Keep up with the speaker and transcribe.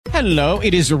Hello,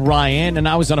 it is Ryan, and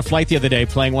I was on a flight the other day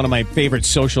playing one of my favorite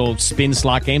social spin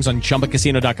slot games on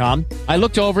ChumbaCasino.com. I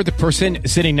looked over at the person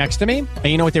sitting next to me, and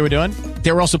you know what they were doing?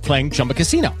 They were also playing Chumba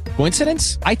Casino.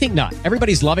 Coincidence? I think not.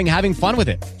 Everybody's loving having fun with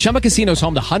it. Chumba Casino is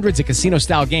home to hundreds of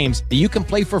casino-style games that you can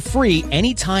play for free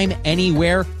anytime,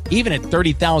 anywhere, even at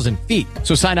 30,000 feet.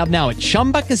 So sign up now at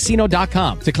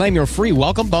ChumbaCasino.com to claim your free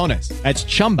welcome bonus. That's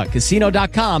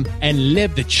ChumbaCasino.com and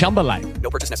live the Chumba life.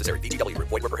 No purchase necessary. VGW.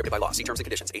 Void where prohibited by law. See terms and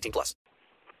conditions. 18 plus.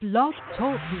 Blog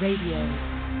Talk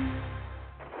Radio.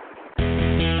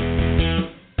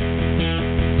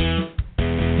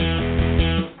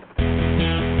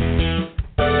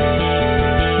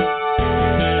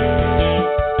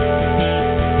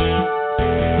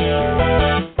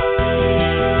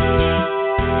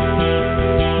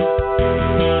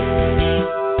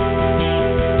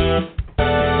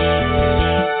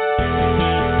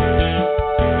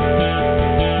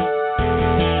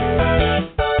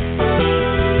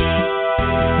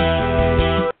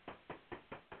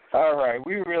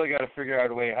 We really got to figure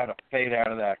out a way how to fade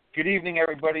out of that. Good evening,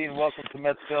 everybody, and welcome to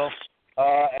Metsville.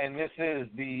 And this is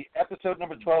the episode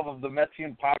number 12 of the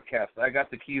METSian Podcast. I got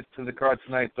the keys to the car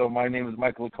tonight, so my name is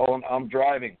Michael Cullen. I'm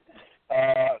driving.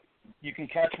 You can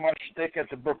catch my shtick at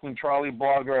the Brooklyn Trolley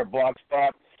Blogger at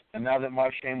Blogspot. And now that my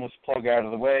shameless plug out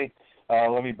of the way,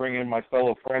 let me bring in my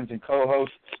fellow friends and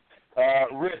co-hosts.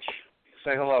 Rich,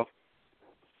 say hello.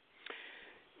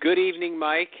 Good evening,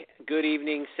 Mike. Good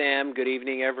evening, Sam. Good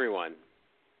evening, everyone.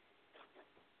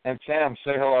 And Sam,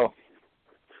 say hello.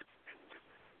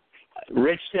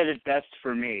 Rich said it best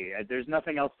for me. There's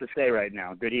nothing else to say right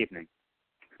now. Good evening.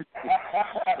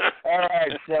 All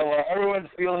right, so everyone's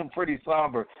feeling pretty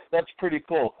somber. That's pretty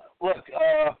cool. Look,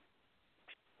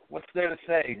 what's there to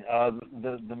say?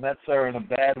 The Mets are in a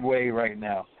bad way right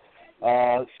now.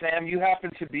 Sam, you happen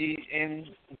to be in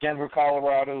Denver,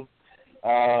 Colorado.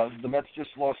 The Mets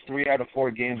just lost 3 out of 4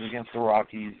 games against the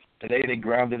Rockies. Today they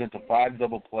grounded into 5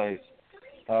 double plays.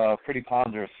 Pretty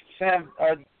ponderous. Sam,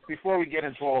 before we get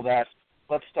into all that,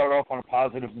 let's start off on a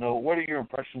positive note. What are your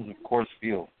impressions of Coors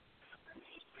Field?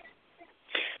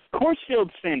 Coors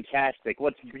Field's fantastic.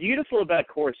 What's beautiful about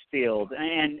Coors Field,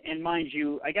 and mind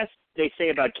you, I guess they say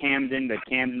about Camden that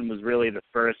Camden was really the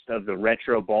first of the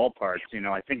retro ballparks. You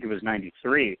know, I think it was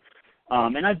 93.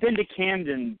 And I've been to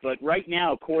Camden, but right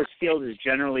now Coors Field has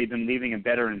generally been leaving a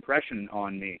better impression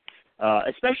on me,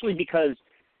 especially because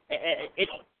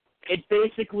it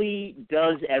basically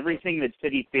does everything that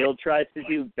Citi Field tries to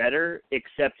do better,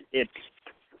 except it's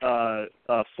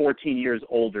 14 years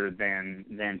older than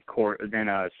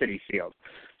Citi Field.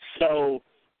 So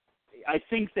I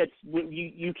think that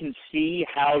you can see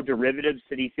how derivative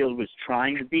Citi Field was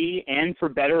trying to be, and for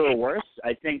better or worse,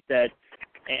 I think that,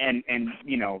 and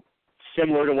you know,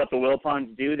 similar to what the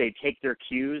Wilpons do, they take their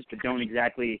cues but don't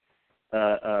exactly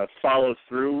follow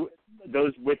through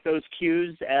with those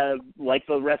cues like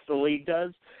the rest of the league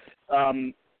does.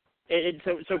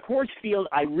 So Coors Field,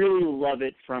 I really love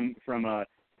it from a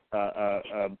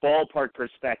ballpark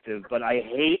perspective, but I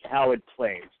hate how it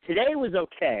plays. Today was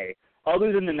okay,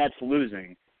 other than the Mets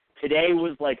losing. Today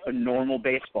was like a normal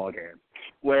baseball game,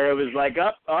 where it was like,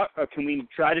 can we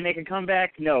try to make a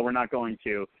comeback? No, we're not going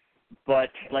to. But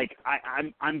like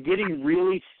I'm getting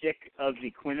really sick of the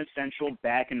quintessential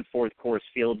back and forth Coors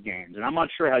Field games, and I'm not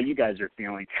sure how you guys are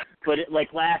feeling. But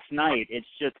like last night, it's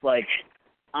just like,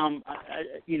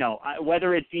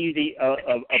 whether it be the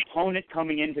opponent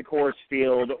coming into Coors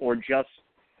Field or just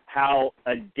how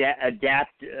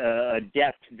adept the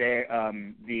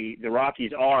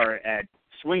Rockies are at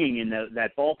swinging in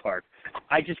that ballpark.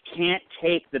 I just can't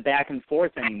take the back and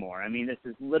forth anymore. I mean, it's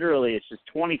just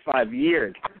 25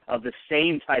 years of the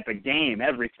same type of game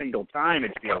every single time,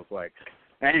 it feels like.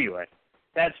 Anyway,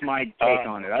 that's my take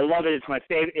on it. I love it.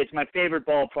 It's my favorite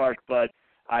ballpark, but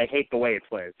I hate the way it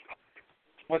plays.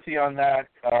 With you on that,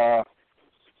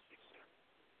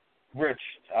 Rich,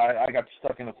 I got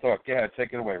stuck in a thought. Go ahead,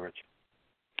 take it away, Rich.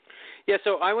 Yeah,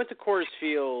 so I went to Coors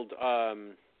Field.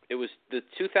 It was the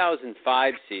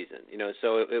 2005 season,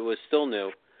 so it was still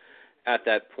new at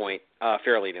that point,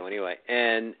 fairly new anyway.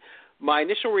 And my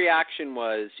initial reaction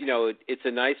was,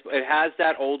 it has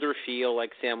that older feel,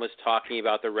 like Sam was talking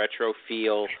about, the retro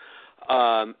feel.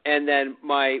 And then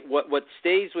what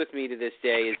stays with me to this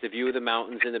day is the view of the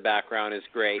mountains in the background is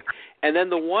great. And then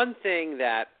the one thing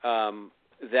that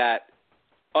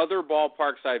other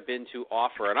ballparks I've been to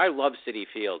offer, and I love Citi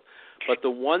Field, but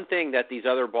the one thing that these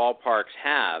other ballparks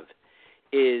have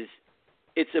is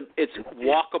it's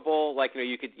walkable. Like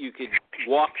you could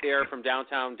walk there from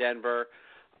downtown Denver.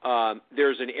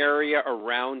 There's an area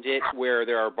around it where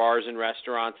there are bars and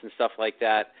restaurants and stuff like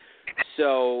that.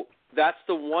 So that's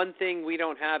the one thing we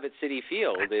don't have at Citi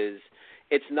Field is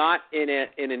it's not in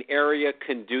an area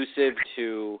conducive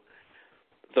to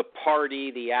the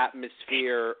party, the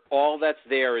atmosphere. All that's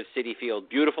there is Citi Field,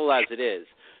 beautiful as it is.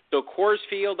 So Coors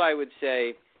Field, I would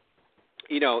say,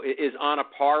 is on a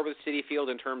par with Citi Field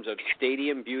in terms of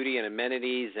stadium beauty and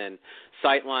amenities and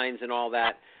sight lines and all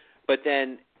that. But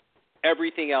then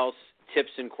everything else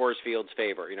tips in Coors Field's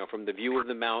favor, from the view of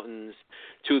the mountains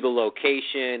to the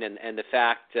location and the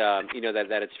fact,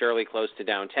 that it's fairly close to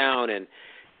downtown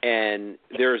and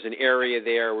there's an area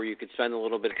there where you could spend a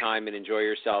little bit of time and enjoy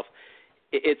yourself.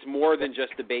 It's more than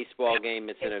just a baseball game.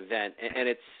 It's an event.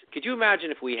 And could you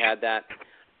imagine if we had that,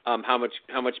 how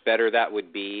much better that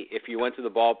would be if you went to the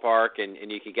ballpark and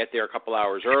you could get there a couple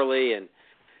hours early and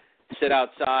sit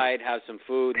outside, have some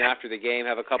food, and after the game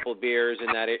have a couple of beers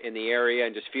in the area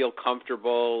and just feel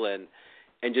comfortable and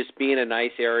just be in a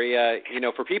nice area.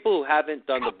 For people who haven't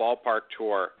done the ballpark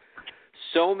tour,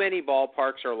 so many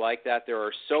ballparks are like that. There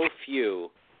are so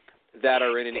few that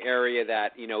are in an area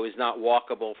that, is not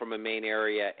walkable from a main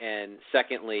area, and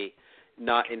secondly,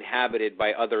 not inhabited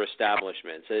by other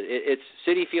establishments. It's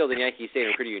Citi Field and Yankee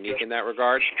Stadium are pretty unique in that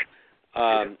regard.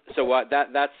 So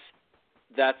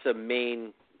that's a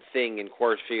main thing in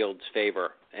Coors Field's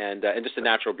favor, and just the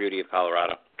natural beauty of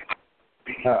Colorado.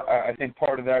 I think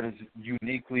part of that is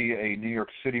uniquely a New York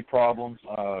City problem.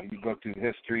 You go through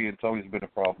history; it's always been a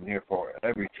problem here for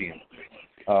every team.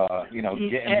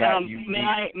 Getting that.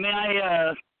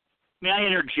 May I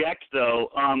interject though?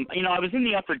 I was in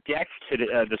the upper deck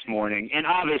this morning, and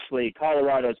obviously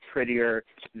Colorado's prettier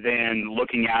than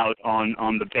looking out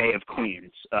on the Bay of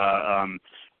Queens,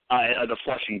 the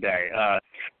Flushing Bay.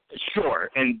 Sure,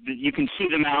 and you can see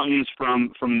the mountains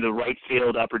from the right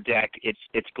field upper deck.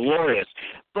 It's glorious,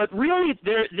 but really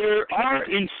there are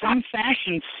in some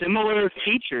fashion similar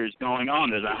features going on.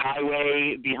 There's a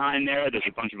highway behind there. There's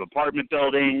a bunch of apartment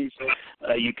buildings.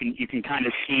 You can kind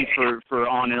of see for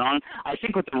on and on. I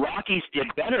think what the Rockies did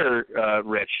better,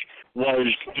 Rich, was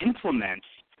implement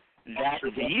that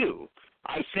view.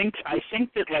 I think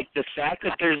that like the fact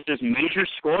that there's this major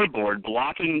scoreboard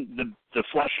blocking the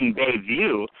Flushing Bay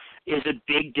view is a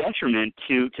big detriment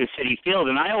to Citi Field.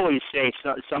 And I always say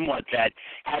somewhat that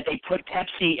had they put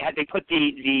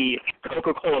the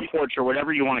Coca-Cola Porch or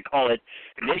whatever you want to call it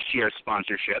this year's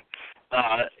sponsorship,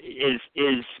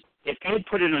 if they had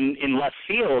put it in left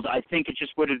field, I think it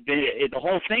just would have been the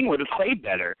whole thing would have played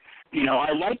better.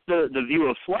 I like the view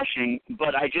of Flushing,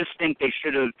 but I just think they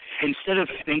should have, instead of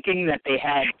thinking that they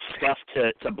had stuff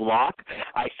to block,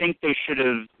 I think they should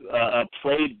have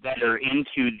played better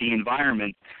into the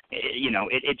environment.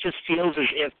 It just feels as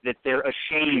if that they're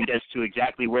ashamed as to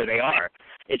exactly where they are.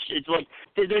 It's like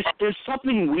there's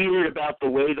something weird about the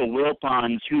way the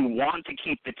Wilpons, who want to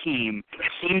keep the team,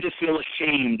 seem to feel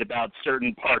ashamed about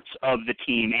certain parts of the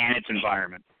team and its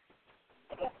environment.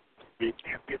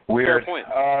 Weird. Fair point.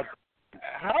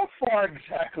 How far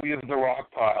exactly is the rock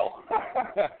pile?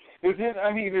 Is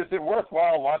it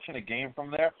worthwhile watching a game from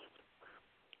there?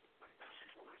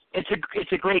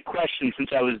 It's a great question since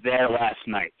I was there last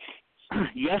night.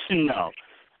 Yes and no.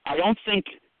 I don't think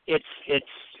it's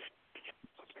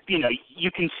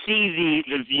you can see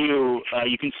the view,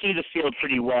 you can see the field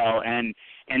pretty well and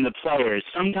the players.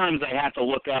 Sometimes I have to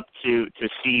look up to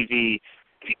see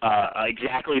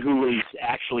exactly who is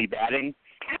actually batting.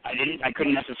 I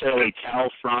couldn't necessarily tell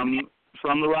from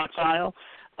the rock pile.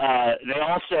 They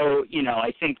also,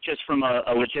 I think just from a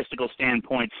logistical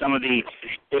standpoint, some of they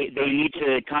need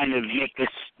to kind of make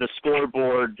the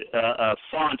scoreboard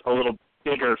font a little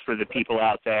bigger for the people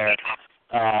out there.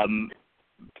 And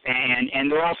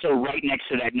they're also right next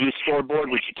to that new scoreboard,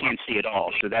 which you can't see at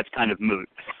all, so that's kind of moot.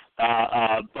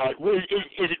 But is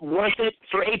it worth it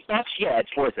for $8? Yeah,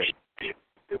 it's worth it.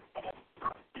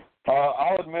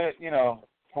 I'll admit,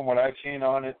 from what I've seen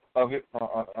of it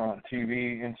on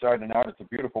TV, inside and out, it's a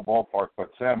beautiful ballpark.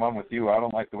 But Sam, I'm with you. I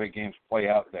don't like the way games play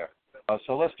out there.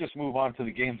 So let's just move on to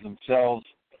the games themselves.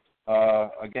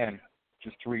 Again,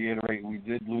 just to reiterate, we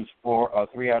did lose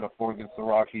 3 out of 4 against the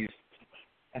Rockies.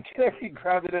 And Terry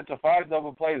grounded into 5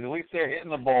 double plays. At least they're hitting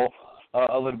the ball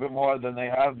a little bit more than they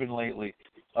have been lately.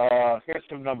 Here's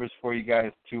some numbers for you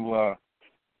guys to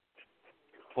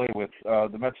play with.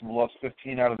 The Mets have lost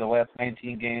 15 out of their last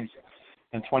 19 games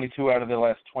and 22 out of their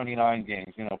last 29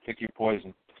 games. Pick your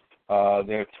poison.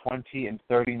 They're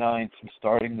 20-39 since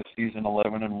starting the season,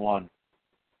 11-1,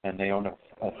 and they own a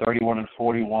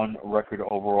 31-41 record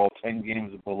overall, 10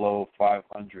 games below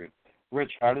 500.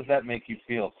 Rich, how does that make you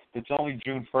feel? It's only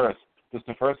June 1st. It's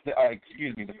the first day.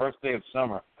 The first day of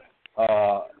summer.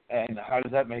 And how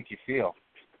does that make you feel?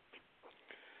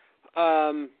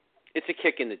 it's a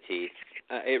kick in the teeth.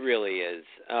 It really is.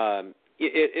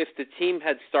 If the team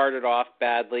had started off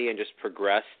badly and just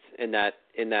progressed in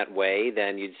that way,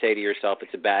 then you'd say to yourself,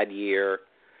 it's a bad year.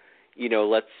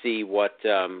 Let's see what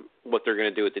they're going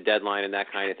to do at the deadline and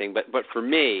that kind of thing. But for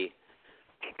me,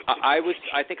 I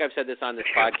think I've said this on this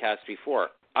podcast before.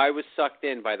 I was sucked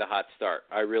in by the hot start.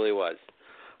 I really was.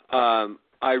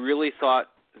 I really thought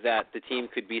that the team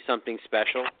could be something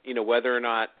special. Whether or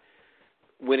not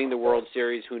winning the World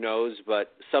Series, who knows,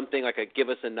 but something like give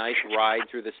us a nice ride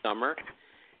through the summer.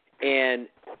 And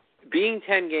being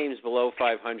 10 games below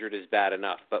 500 is bad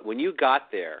enough. But when you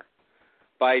got there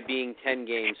by being 10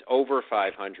 games over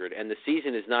 500 and the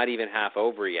season is not even half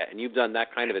over yet, and you've done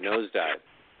that kind of a nosedive,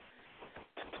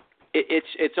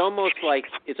 it's almost like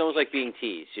being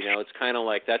teased. It's kind of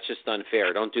like, that's just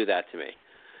unfair. Don't do that to me.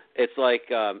 It's like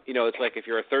it's like if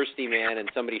you're a thirsty man and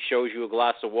somebody shows you a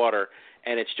glass of water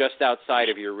and it's just outside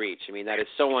of your reach. I mean, that is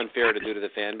so unfair to do to the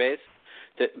fan base,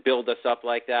 to build us up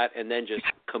like that and then just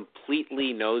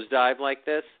completely nosedive like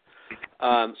this.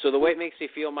 So the way it makes me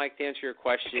feel, Mike, to answer your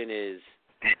question, is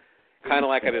kind of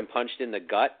like I've been punched in the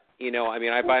gut.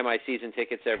 I buy my season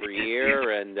tickets every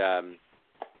year, and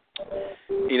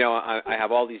I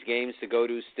have all these games to go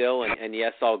to still, and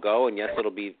yes, I'll go, and yes,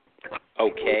 it'll be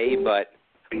okay, but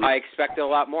I expected a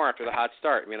lot more after the hot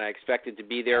start. I expected to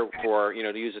be there for,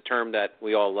 to use a term that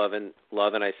we all love, and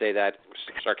I say that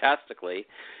sarcastically.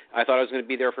 I thought I was going to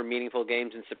be there for meaningful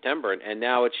games in September, and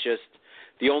now it's just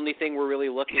the only thing we're really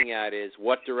looking at is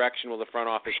what direction will the front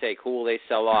office take, who will they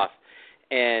sell off,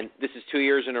 and this is 2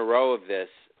 years in a row of this,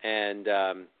 and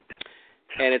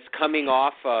it's coming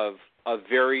off of a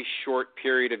very short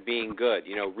period of being good.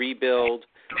 Rebuild,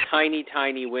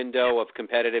 tiny window of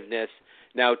competitiveness.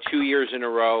 Now 2 years in a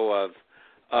row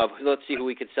of let's see who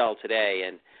we could sell today,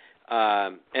 and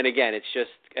again, it's just,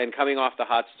 and coming off the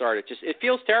hot start, it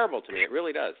feels terrible to me. It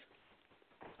really does.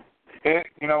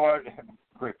 You know what?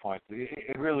 Great point.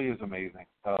 It really is amazing.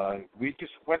 We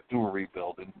just went through a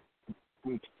rebuild,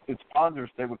 and it's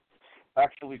ponderous. They were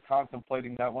actually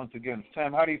contemplating that once again.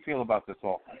 Sam, how do you feel about this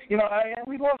all?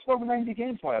 We lost over 90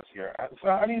 games last year. So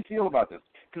how do you feel about this?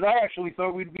 Because I actually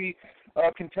thought we'd be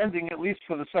contending at least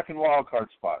for the second wild card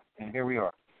spot, and here we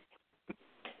are.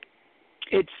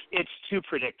 It's too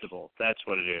predictable. That's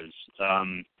what it is.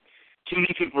 Too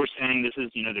many people were saying this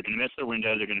is, they're going to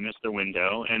miss their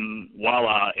window, and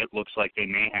voila, it looks like they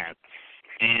may have.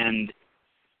 And,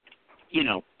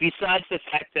 besides the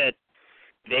fact that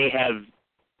they have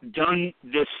done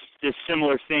this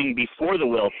similar thing before the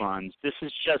Wilpons, this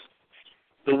is just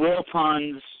the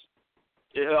Wilpons,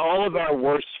 all of our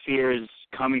worst fears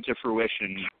coming to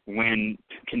fruition when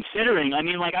considering,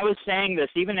 I was saying this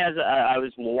even as I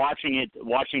was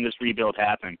watching this rebuild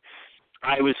happen,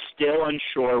 I was still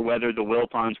unsure whether the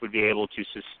Wilpons would be able to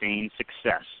sustain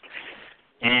success.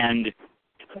 And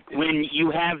when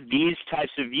you have these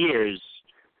types of years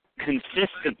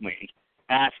consistently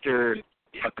after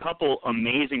a couple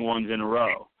amazing ones in a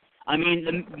row,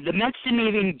 the Mets didn't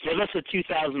even give us a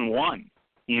 2001,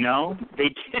 They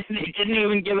didn't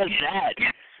even give us that.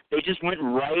 They just went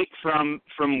right from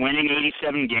winning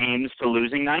 87 games to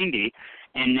losing 90.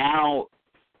 And now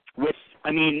with,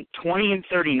 20 and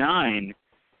 39,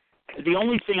 the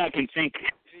only thing I can think,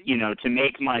 to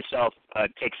make myself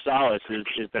take solace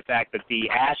is the fact that the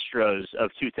Astros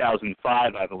of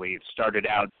 2005, I believe, started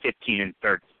out 15 and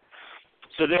 30.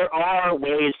 So there are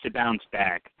ways to bounce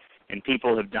back, and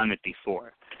people have done it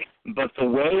before. But the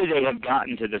way they have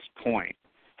gotten to this point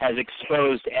has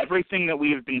exposed everything that we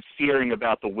have been fearing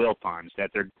about the Wilpons, that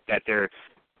they're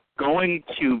going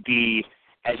to be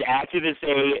as active as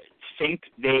they think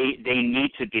they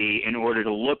need to be in order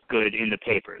to look good in the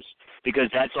papers, because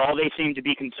that's all they seem to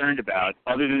be concerned about,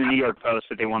 other than the New York Post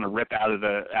that they want to rip out of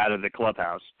the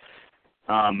clubhouse.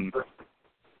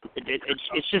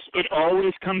 It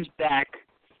always comes back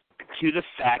to the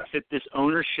fact that this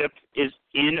ownership is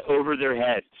in over their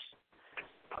heads.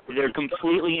 They're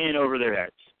completely in over their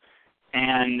heads.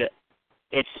 And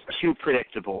it's too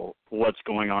predictable what's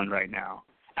going on right now.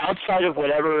 Outside of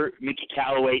whatever Mickey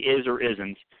Callaway is or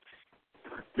isn't,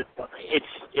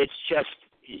 it's just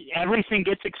everything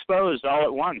gets exposed all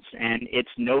at once, and it's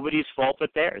nobody's fault but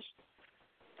theirs.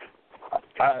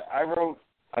 I wrote,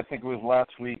 I think it was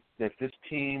last week, that this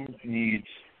team needs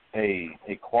a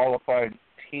qualified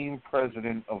team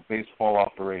president of baseball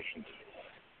operations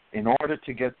in order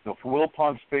to get the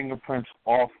Wilpons fingerprints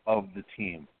off of the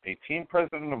team. A team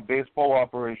president of baseball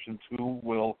operations who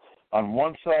will, on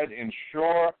one side,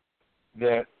 ensure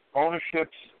that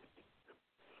ownership's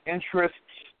interests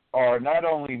are not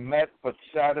only met but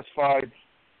satisfied,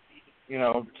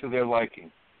 to their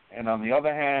liking. And on the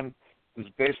other hand, this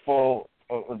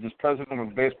president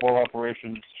of baseball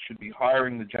operations should be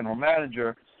hiring the general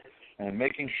manager and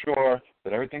making sure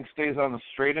that everything stays on the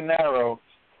straight and narrow,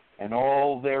 and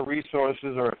all their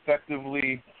resources are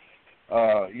effectively,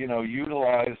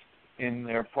 utilized in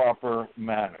their proper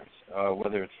manners.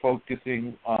 Whether it's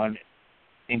focusing on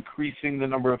increasing the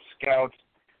number of scouts,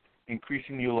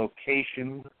 increasing your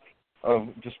location of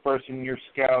dispersing your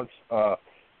scouts,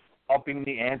 upping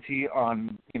the ante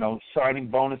on, signing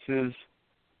bonuses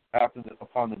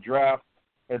upon the draft,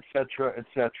 et cetera, et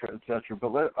cetera, et cetera.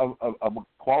 But let a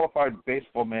qualified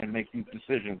baseball man make these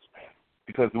decisions,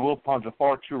 because the Wilpons are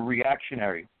far too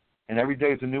reactionary, and every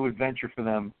day is a new adventure for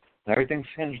them, and everything's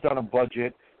hinged on a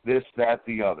budget, this, that,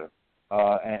 the other.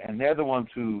 And they're the ones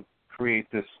who create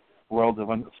this world of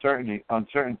uncertainty.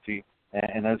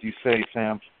 And as you say,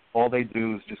 Sam, all they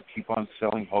do is just keep on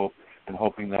selling hope and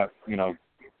hoping that,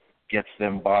 gets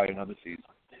them by another season.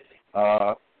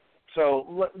 So,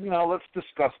 let's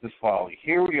discuss this folly.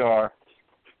 Here we are,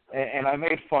 and I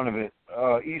made fun of it.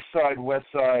 East side, west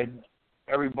side,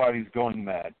 everybody's going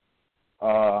mad.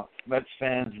 Mets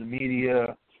fans, the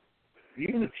media,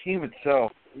 even the team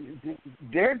itself,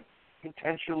 they're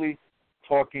potentially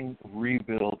talking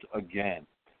rebuild again.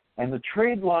 And the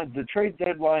trade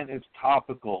deadline is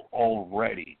topical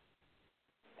already.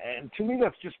 And to me,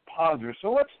 that's just ponderous.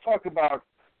 So let's talk about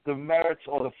the merits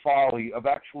or the folly of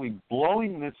actually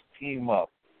blowing this team up.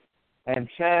 And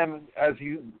Sam, as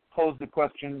you posed the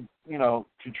question, to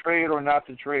trade or not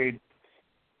to trade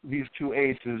these two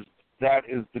aces, that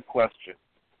is the question.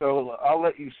 So I'll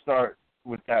let you start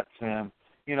with that, Sam.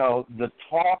 The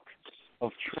talk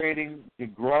of trading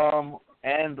deGrom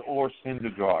and or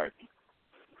Syndergaard.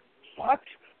 What?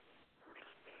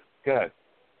 Good.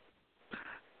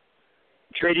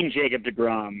 Trading Jacob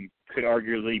deGrom could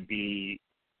arguably be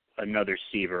another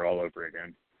Seaver all over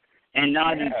again. And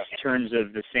not in terms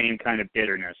of the same kind of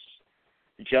bitterness,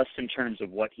 just in terms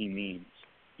of what he means.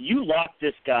 You lock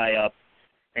this guy up,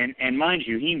 and mind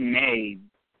you, he may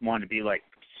want to be like,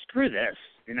 screw this,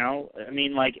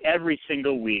 every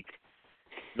single week,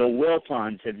 the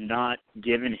Wilpons have not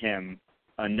given him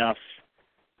enough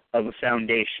of a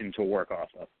foundation to work off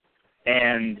of.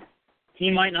 And he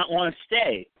might not want to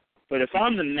stay. But if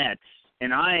I'm the Mets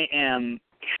and I am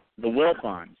the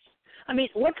Wilpons,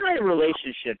 what kind of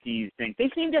relationship do you think? They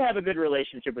seem to have a good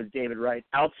relationship with David Wright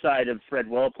outside of Fred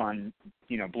Wilpon,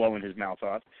 blowing his mouth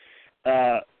off.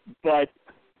 But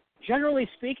generally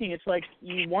speaking, it's like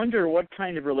you wonder what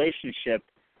kind of relationship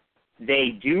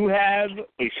they do have,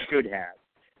 they should have.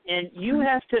 And you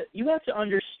have to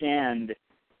understand.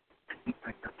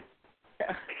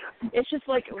 It's just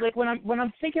like when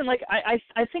I'm thinking,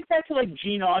 I think back to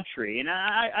Gene Autry, and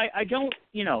I don't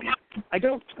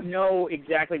know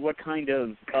exactly what kind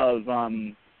of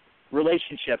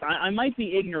relationship. I might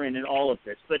be ignorant in all of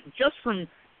this, but just from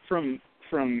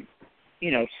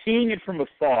seeing it from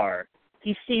afar,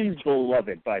 he seems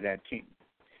beloved by that team.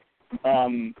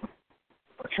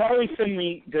 Charlie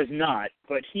Finley does not,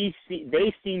 but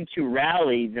they seem to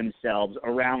rally themselves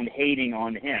around hating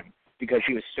on him because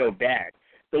he was so bad.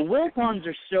 The Wilpons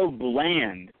are so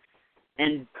bland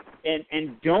and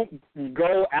don't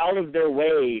go out of their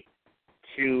way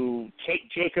to take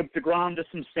Jacob deGrom to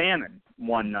some salmon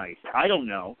one night. I don't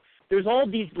know. There's all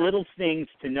these little things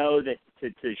to know that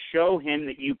to show him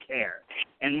that you care.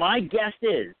 And my guess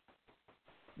is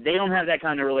they don't have that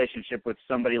kind of relationship with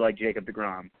somebody like Jacob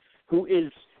deGrom, who is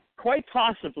quite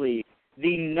possibly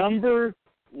the number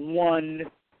one.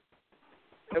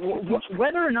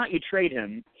 Whether or not you trade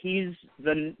him, he's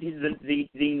the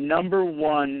number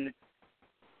one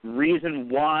reason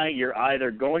why you're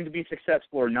either going to be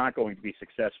successful or not going to be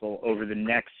successful over the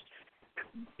next,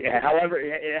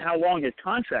 how long his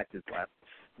contract is left,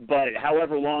 but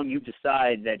however long you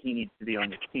decide that he needs to be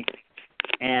on the team.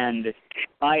 And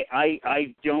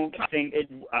I don't think it.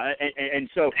 And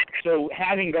so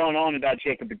having gone on about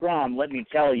Jacob deGrom, let me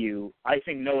tell you, I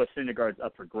think Noah Syndergaard's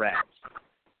up for grabs.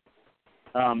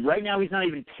 Right now he's not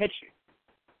even pitching.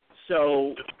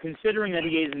 So considering that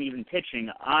he isn't even pitching,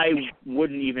 I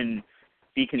wouldn't even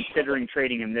be considering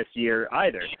trading him this year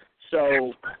either.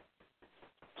 So,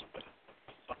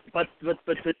 but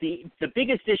the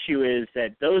biggest issue is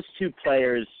that those two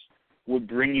players would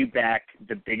bring you back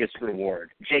the biggest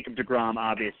reward. Jacob deGrom,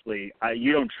 obviously,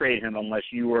 you don't trade him unless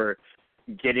you were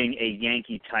getting a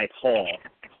Yankee-type haul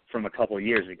from a couple of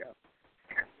years ago.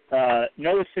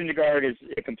 Noah Syndergaard is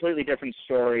a completely different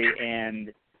story,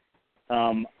 and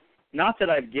not that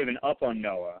I've given up on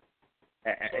Noah,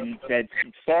 and that's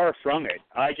far from it.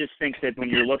 I just think that when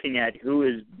you're looking at who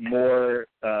is more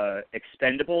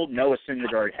expendable, Noah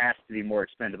Syndergaard has to be more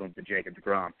expendable than Jacob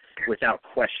deGrom, without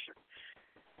question.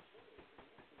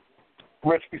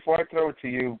 Rich, before I throw it to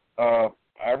you,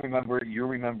 I remember it, you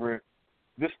remember it.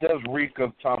 This does reek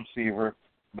of Tom Seaver,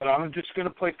 but I'm just going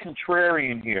to play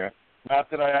contrarian here. Not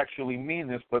that I actually mean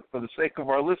this, but for the sake of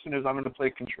our listeners, I'm going to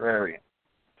play contrarian.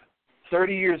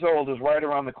 30 years old is right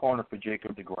around the corner for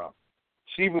Jacob deGrom.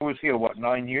 Seaver was here,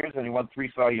 9 years, and he won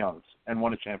 3 Cy Youngs and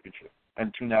won a championship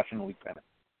and 2 National League pennants.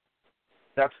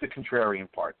 That's the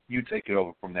contrarian part. You take it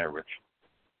over from there, Rich.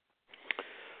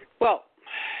 Well,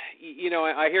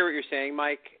 I hear what you're saying,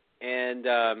 Mike, and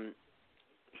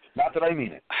not that I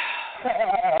mean it.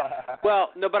 Well,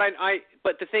 no, but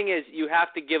but the thing is, you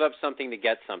have to give up something to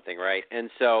get something, right? And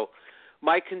so,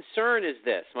 my concern is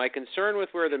this: my concern with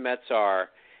where the Mets are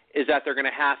is that they're going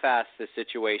to half-ass the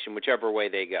situation, whichever way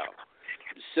they go.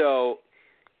 So,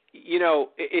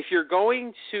 if you're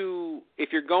going to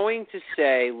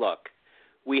say, look,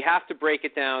 we have to break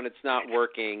it down, it's not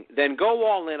working, then go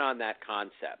all in on that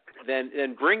concept.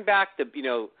 Then bring back the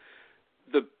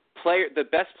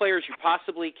best players you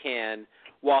possibly can,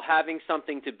 while having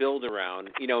something to build around,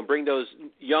 bring those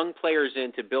young players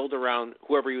in to build around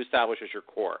whoever you establish as your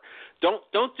core. Don't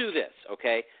do this,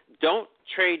 okay? Don't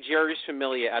trade Jerry's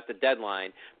Familia at the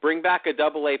deadline. Bring back a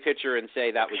AA pitcher and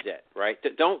say that was it, right?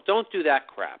 Don't do that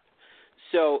crap.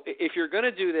 So if you're going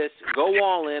to do this, go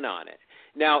all in on it.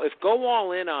 Now, if go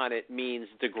all in on it means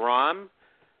deGrom,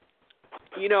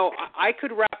 I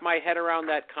could wrap my head around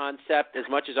that concept as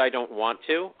much as I don't want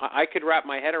to. I could wrap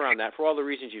my head around that for all the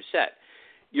reasons you said.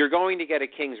 You're going to get a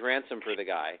king's ransom for the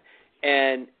guy.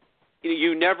 And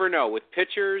you never know. With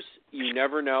pitchers, you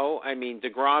never know. I mean,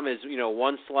 deGrom is,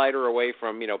 one slider away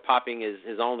from, popping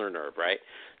his ulnar nerve, right?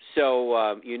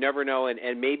 So you never know,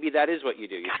 and maybe that is what you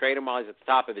do. You trade him while he's at the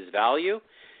top of his value.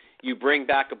 You bring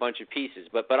back a bunch of pieces.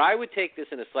 But I would take this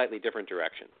in a slightly different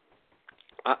direction.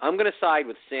 I'm going to side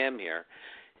with Sam here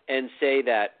and say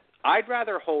that I'd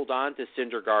rather hold on to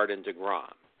Syndergaard and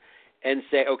deGrom and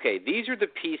say, okay, these are the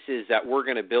pieces that we're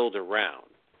going to build around,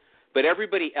 but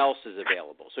everybody else is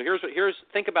available. So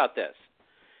think about this.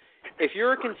 If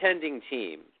you're a contending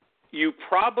team, you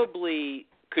probably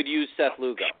could use Seth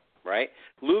Lugo, right?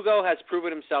 Lugo has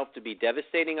proven himself to be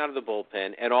devastating out of the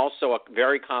bullpen and also a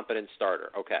very competent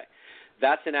starter. Okay,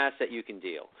 that's an asset you can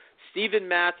deal. Steven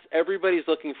Matz, everybody's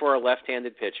looking for a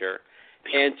left-handed pitcher,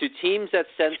 and to teams that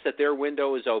sense that their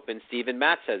window is open, Steven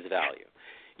Matz has value.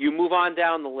 You move on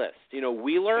down the list.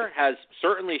 Wheeler has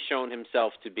certainly shown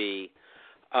himself to be,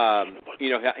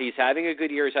 he's having a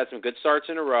good year. He's had some good starts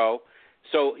in a row.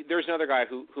 So there's another guy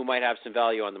who might have some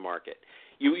value on the market.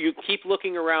 You keep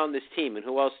looking around this team, and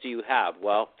who else do you have?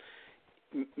 Well,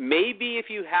 maybe if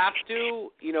you have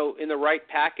to, in the right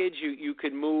package, you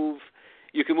could move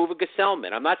a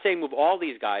Gesellman. I'm not saying move all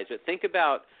these guys, but think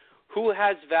about who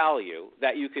has value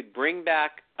that you could bring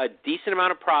back a decent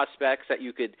amount of prospects that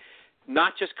you could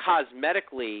not just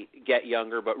cosmetically get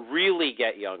younger, but really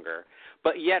get younger,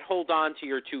 but yet hold on to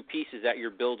your 2 pieces that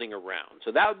you're building around.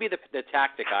 So that would be the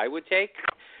tactic I would take.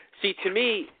 See, to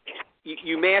me,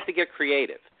 you may have to get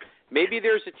creative. Maybe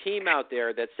there's a team out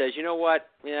there that says, you know what,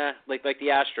 like the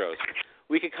Astros,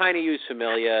 we could kind of use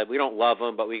Familia. We don't love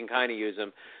them, but we can kind of use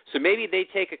them. So maybe they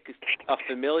take a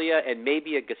Familia and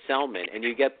maybe a Gesellman, and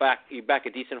you get back a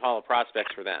decent haul of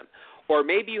prospects for them. Or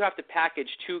maybe you have to package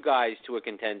 2 guys to a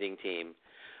contending team,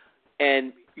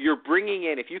 and you're bringing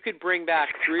in, if you could bring back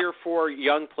 3 or 4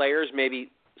 young players, maybe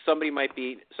somebody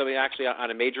actually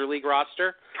on a major league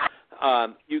roster,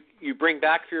 you bring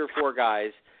back 3 or 4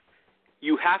 guys.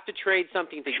 You have to trade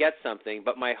something to get something,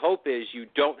 but my hope is you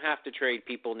don't have to trade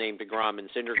people named deGrom and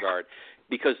Syndergaard,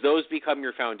 because those become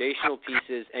your foundational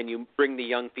pieces, and you bring the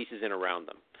young pieces in around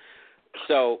them.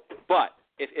 So, but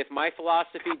if my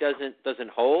philosophy doesn't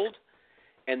hold,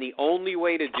 and the only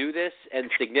way to do this and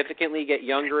significantly get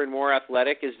younger and more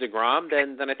athletic is deGrom,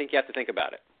 then I think you have to think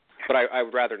about it. But I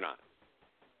would rather not.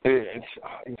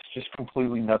 It's just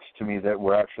completely nuts to me that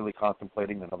we're actually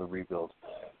contemplating another rebuild.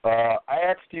 I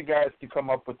asked you guys to come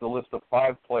up with a list of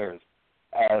 5 players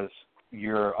as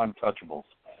your untouchables.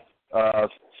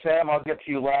 Sam, I'll get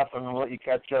to you last. I'm going to let you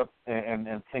catch up and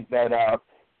think that out.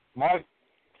 My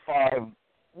 5,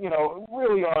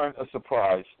 really aren't a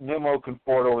surprise. Nimmo,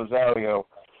 Conforto, Rosario.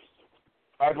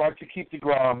 I'd like to keep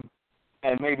deGrom,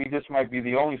 and maybe this might be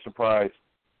the only surprise.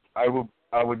 I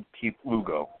would keep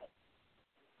Lugo.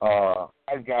 I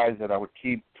have guys that I would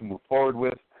keep to move forward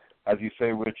with, as you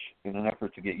say, Rich, in an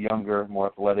effort to get younger, more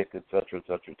athletic, et cetera, et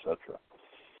cetera, et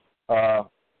cetera.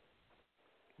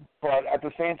 But at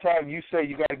the same time, you say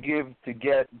you got to give to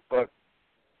get, but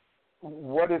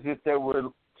what is it that we're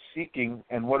seeking,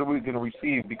 and what are we going to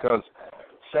receive? Because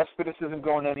Cespedes isn't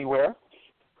going anywhere.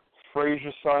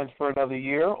 Frazier signs for another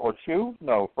year or two.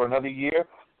 No, for another year.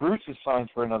 Bruce is signed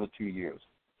for another 2 years.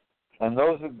 And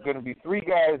those are going to be three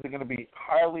guys that are going to be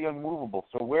highly unmovable.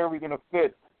 So where are we going to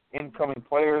fit incoming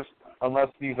players unless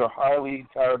these are highly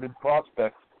touted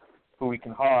prospects who we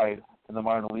can hide in the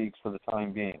minor leagues for the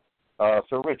time being?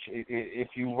 So, Rich, if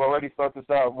you've already thought this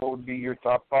out, what would be your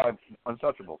top 5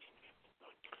 untouchables?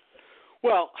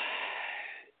 Well,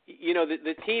 you know,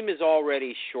 the team is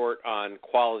already short on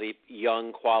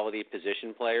young quality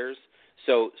position players.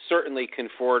 So certainly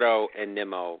Conforto and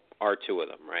Nimmo are two of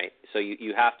them, right? So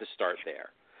you have to start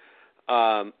there.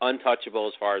 Untouchable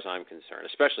as far as I'm concerned,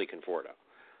 especially Conforto.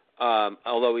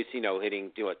 Although he's,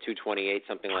 hitting 228,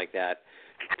 something like that.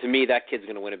 To me, that kid's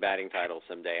going to win a batting title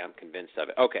someday. I'm convinced of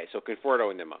it. Okay, so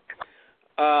Conforto and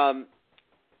Nimmo.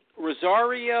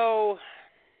 Rosario,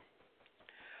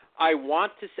 I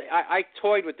want to say, I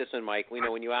toyed with this one, Mike.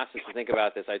 When you asked us to think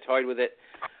about this, I toyed with it.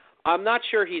 I'm not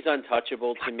sure he's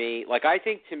untouchable to me. I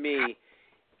think to me,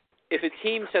 if a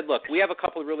team said, look, we have a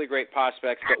couple of really great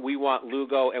prospects, but we want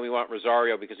Lugo and we want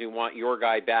Rosario because we want your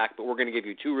guy back, but we're going to give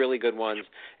you 2 really good ones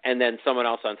and then someone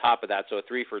else on top of that, so a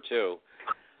 3 for 2.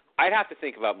 I'd have to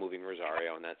think about moving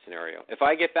Rosario in that scenario. If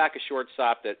I get back a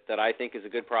shortstop that I think is a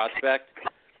good prospect,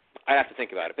 I'd have to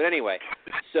think about it. But anyway,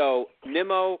 so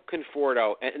Nimmo,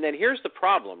 Conforto, and then here's the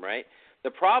problem, right?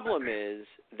 The problem is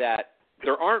that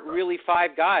there aren't really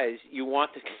 5 guys you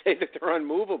want to say that they're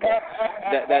unmovable,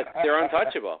 that they're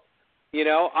untouchable.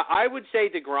 I would say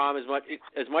deGrom as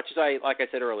much as like I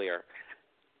said earlier,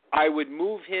 I would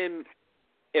move him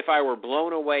if I were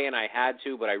blown away and I had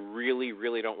to, but I really,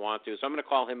 really don't want to. So I'm going to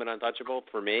call him an untouchable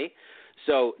for me.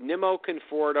 So Nimmo,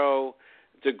 Conforto,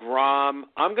 deGrom.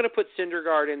 I'm going to put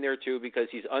Syndergaard in there too because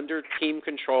he's under team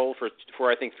control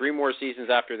for I think 3 more seasons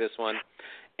after this one,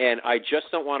 and I just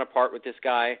don't want to part with this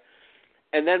guy.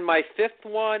 And then my 5th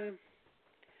one,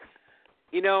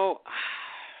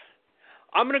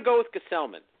 I'm going to go with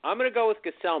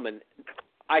Gesellman.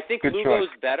 I think Good Lugo's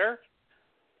choice. better,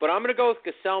 but I'm going to go with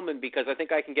Gesellman because I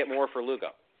think I can get more for Lugo.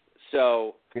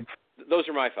 So those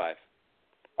are my 5.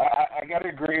 I got to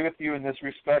agree with you in this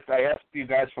respect. I asked you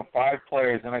guys for 5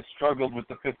 players, and I struggled with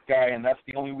the 5th guy, and that's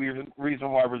the only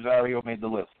reason why Rosario made the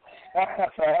list.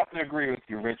 So I have to agree with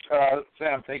you, Rich.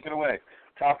 Sam, take it away.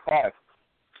 Top 5.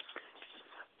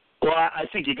 Well, I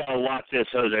think you got to lock this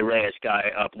Jose Reyes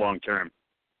guy up long term.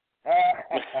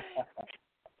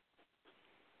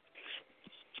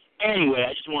 Anyway,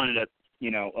 I just wanted to,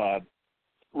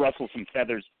 ruffle some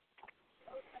feathers.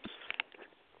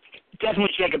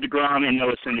 Definitely Jacob deGrom and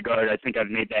Noah Syndergaard. I think I've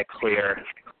made that clear.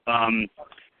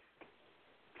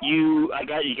 You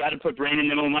got to put Brandon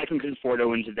Nimmo and Michael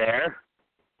Conforto into there,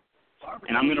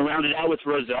 and I'm going to round it out with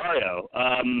Rosario.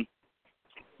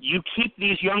 You keep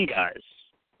these young guys.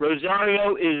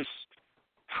 Rosario is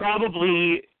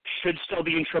probably should still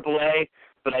be in AAA,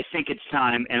 but I think it's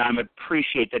time, and I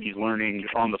appreciate that he's learning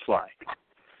on the fly.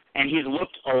 And he's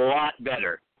looked a lot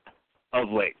better of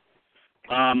late.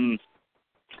 And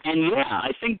yeah,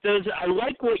 I think I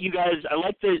like what you guys. I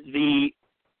like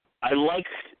I like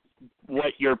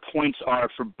what your points are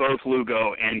for both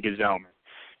Lugo and Gesellman,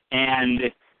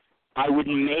 and I would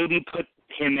maybe put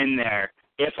him in there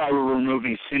if I were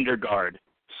removing Syndergaard,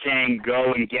 saying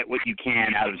go and get what you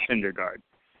can out of Syndergaard.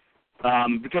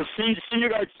 Because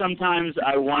Syndergaard, sometimes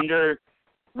I wonder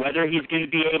whether he's going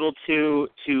to be able to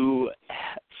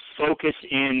focus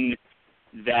in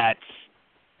that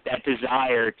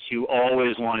desire to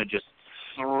always want to just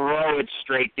throw it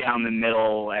straight down the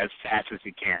middle as fast as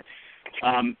he can.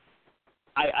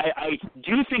 I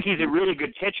do think he's a really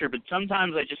good pitcher, but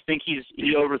sometimes I just think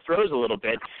he overthrows a little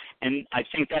bit, and I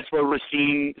think that's where we're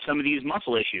seeing some of these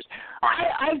muscle issues.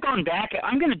 I've gone back.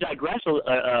 I'm going to digress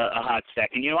a hot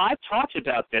second. I've talked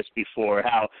about this before,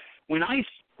 how when I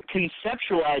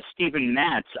conceptualize Steven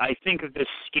Matz, I think of this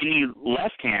skinny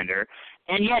left-hander,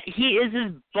 and yet he is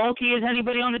as bulky as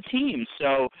anybody on the team.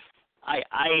 So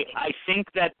I think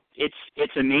that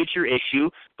it's a major issue.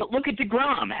 But look at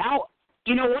deGrom.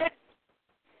 You know what?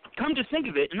 Come to think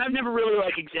of it, and I've never really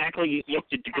exactly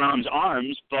looked at deGrom's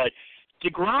arms, but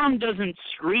deGrom doesn't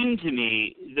scream to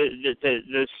me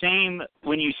the same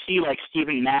when you see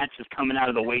Steven Matz is coming out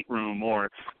of the weight room, or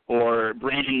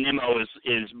Brandon Nimmo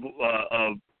is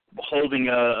holding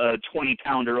a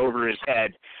 20-pounder over his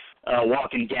head,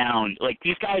 walking down.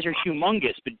 These guys are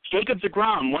humongous, but Jacob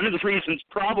deGrom, one of the reasons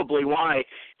probably why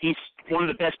he's one of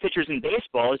the best pitchers in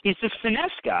baseball is he's a finesse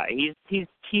guy. He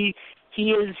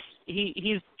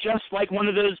he's just like one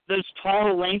of those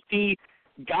tall, lengthy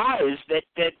guys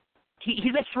that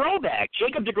he's a throwback.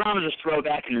 Jacob deGrom is a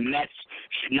throwback, and the Mets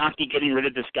should not be getting rid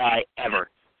of this guy ever,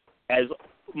 as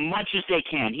much as they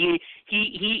can. He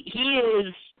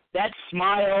is that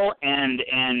smile and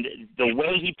the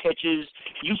way he pitches.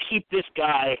 You keep this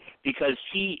guy because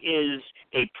he is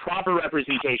a proper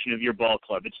representation of your ball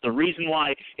club. It's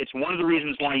one of the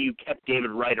reasons why you kept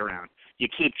David Wright around. You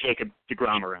keep Jacob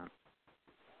deGrom around.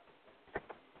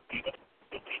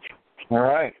 All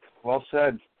right. Well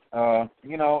said.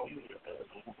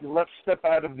 Let's step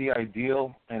out of the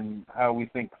ideal and how we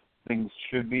think things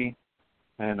should be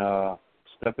and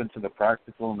step into the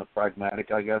practical and the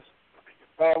pragmatic, I guess.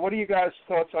 What are you guys'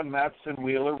 thoughts on Matson and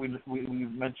Wheeler? We've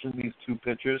mentioned these two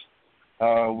pitchers.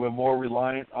 We're more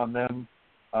reliant on them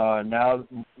now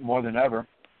more than ever.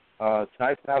 It's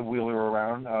nice to have Wheeler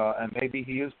around, and maybe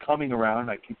he is coming around.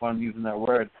 I keep on using that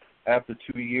word. After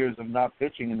 2 years of not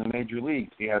pitching in the major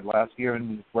leagues, he had last year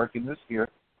and he's working this year.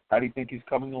 How do you think he's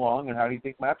coming along, and how do you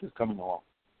think Matt is coming along?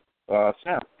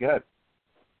 Sam, go ahead.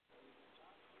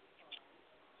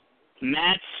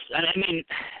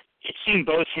 It seemed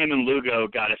both him and Lugo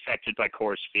got affected by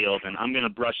Coors Field, and I'm going to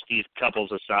brush these couple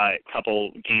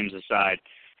games aside.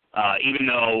 Even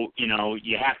though,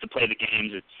 you have to play the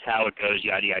games, it's how it goes,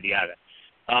 yada, yada, yada.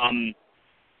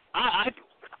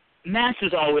 Matt's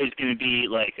is always going to be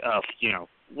like,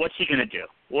 what's he going to do?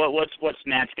 What's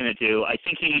Matt's going to do? I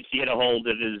think he needs to get a hold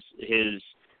of his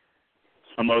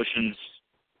emotions.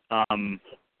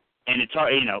 And it's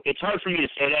hard, it's hard for me to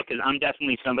say that because I'm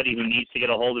definitely somebody who needs to get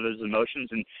a hold of his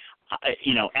emotions. And,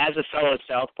 as a fellow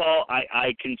Southpaw,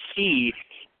 I can see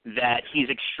that he's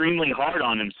extremely hard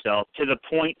on himself to the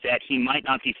point that he might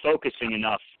not be focusing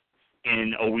enough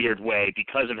in a weird way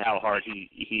because of how hard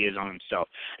he is on himself.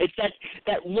 It's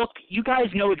that look. You guys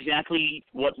know exactly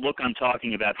what look I'm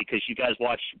talking about because you guys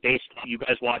watch these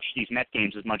Met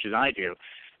games as much as I do.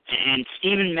 And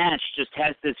Steven Matz just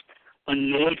has this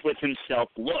annoyed with himself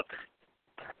look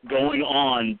going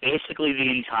on basically the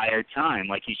entire time,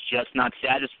 like he's just not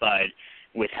satisfied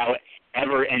with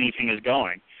however anything is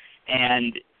going.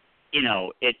 And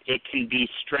it can be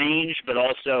strange, but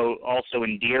also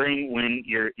endearing when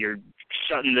you're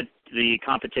shutting the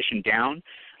competition down.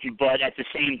 But at the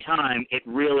same time, it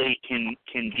really can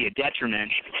be a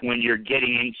detriment when you're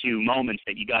getting into moments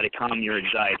that you got to calm your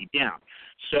anxiety down.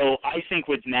 So I think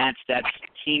with Matz,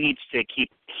 he needs to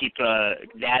keep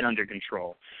that under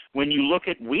control. When you look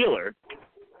at Wheeler,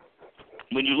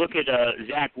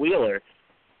 Zach Wheeler,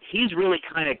 he's really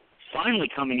kind of finally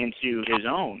coming into his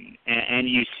own, and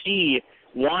you see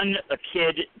a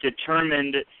kid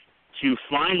determined to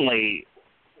finally,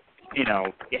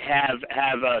 have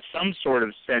some sort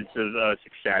of sense of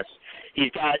success.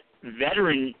 He's got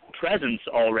veteran presence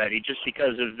already, just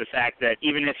because of the fact that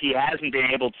even if he hasn't been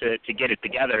able to get it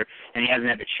together, and he hasn't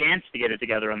had the chance to get it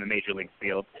together on the major league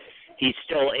field, he's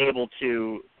still able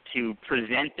to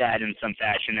present that in some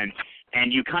fashion,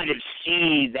 and you kind of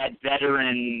see that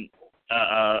veteran.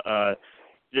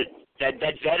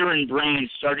 That veteran brain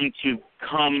starting to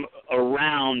come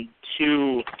around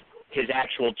to his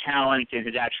actual talent and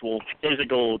his actual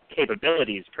physical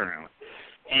capabilities currently.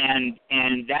 And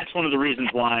that's one of the reasons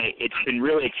why it's been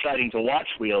really exciting to watch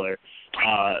Wheeler,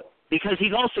 because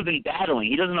he's also been battling.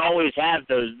 He doesn't always have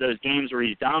those games where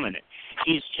he's dominant.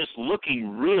 He's just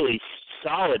looking really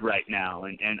solid right now,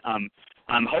 and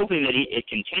I'm hoping that it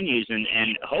continues,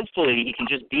 and hopefully he can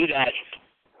just be that.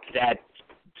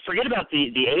 Forget about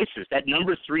the aces, that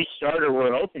number 3 starter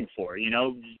we're hoping for.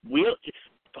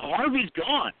 Harvey's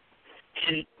gone,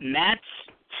 and Matt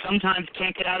sometimes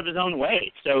can't get out of his own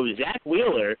way. So Zach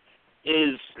Wheeler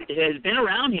has been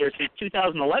around here since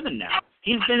 2011 now.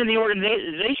 He's been in the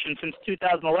organization since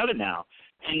 2011 now.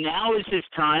 And now is his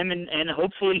time, and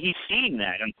hopefully he's seeing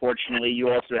that. Unfortunately, you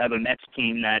also have a Mets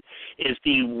team that is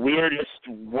the weirdest,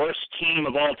 worst team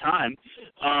of all time.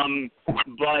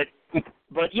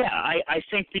 But yeah, I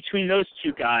think between those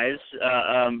two guys,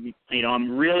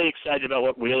 I'm really excited about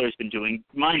what Wheeler's been doing.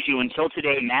 Mind you, until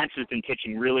today, Matz has been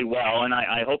pitching really well, and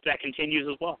I hope that continues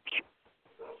as well.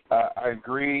 I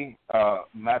agree.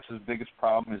 Matz's biggest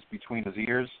problem is between his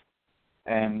ears,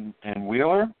 and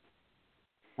Wheeler.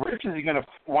 Rich, is he going to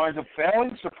wind up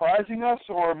failing, surprising us,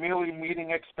 or merely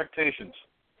meeting expectations?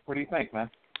 What do you think, man?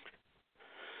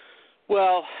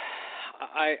 Well,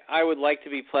 I would like to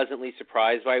be pleasantly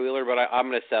surprised by Wheeler, but I'm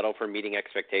going to settle for meeting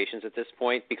expectations at this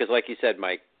point because, like you said,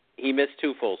 Mike, he missed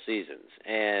 2 full seasons,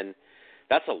 and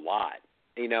that's a lot,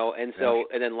 And so,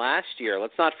 and then last year,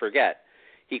 let's not forget,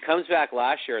 he comes back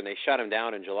last year and they shut him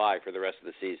down in July for the rest of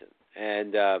the season.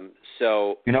 And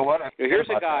so, you know what? Here's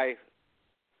a guy.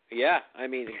 Yeah, I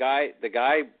mean the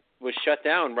guy was shut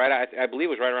down I believe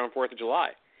it was right around 4th of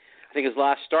July. I think his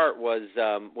last start was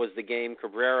the game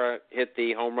Cabrera hit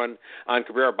the home run on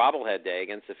Cabrera bobblehead day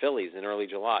against the Phillies in early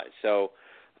July. So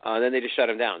then they just shut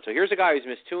him down. So here's a guy who's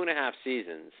missed 2.5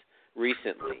 seasons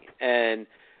recently, and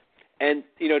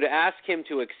to ask him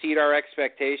to exceed our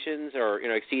expectations or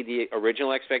exceed the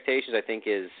original expectations, I think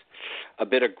is a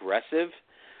bit aggressive.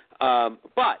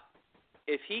 But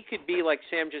if he could be like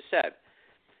Sam just said,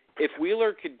 if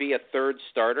Wheeler could be a third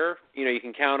starter, you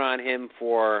can count on him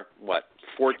for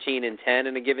 14-10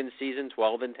 in a given season,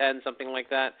 12-10, something like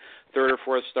that, third or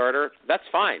fourth starter. That's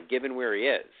fine, given where he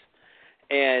is.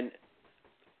 And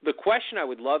the question I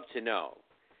would love to know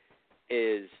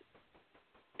is,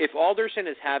 if Alderson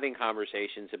is having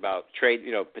conversations about trade,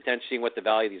 potentially seeing what the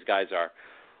value of these guys are,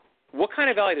 what kind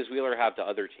of value does Wheeler have to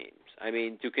other teams? I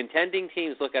mean, do contending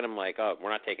teams look at him like, oh, we're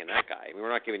not taking that guy. I mean, we're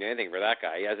not giving you anything for that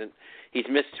guy. He's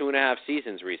missed 2.5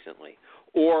 seasons recently.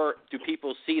 Or do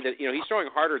people see that, he's throwing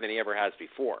harder than he ever has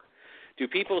before? Do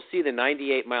people see the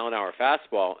 98-mile-an-hour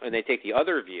fastball and they take the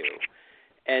other view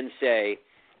and say,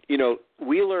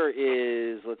 Wheeler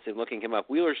is, let's see, looking him up,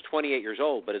 Wheeler's 28 years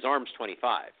old, but his arm's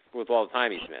 25 with all the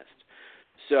time he's missed.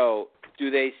 So do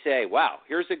they say, wow,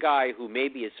 here's a guy who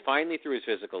maybe is finally through his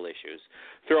physical issues,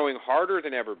 throwing harder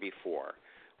than ever before.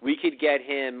 We could get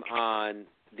him on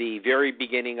the very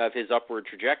beginning of his upward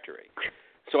trajectory.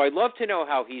 So I'd love to know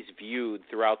how he's viewed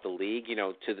throughout the league,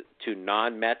 to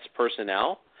non-Mets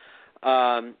personnel.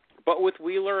 But with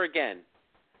Wheeler, again,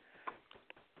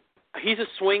 he's a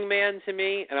swing man to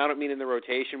me, and I don't mean in the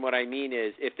rotation. What I mean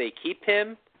is if they keep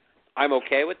him, I'm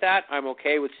okay with that. I'm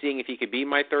okay with seeing if he could be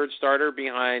my third starter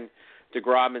behind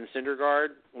deGrom and Syndergaard.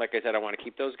 Like I said, I want to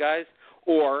keep those guys.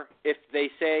 Or if they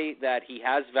say that he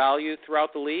has value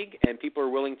throughout the league and people are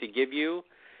willing to give you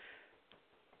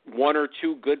one or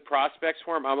two good prospects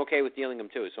for him, I'm okay with dealing him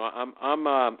too. So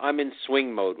I'm in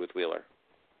swing mode with Wheeler.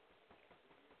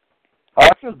 I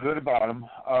feel good about him.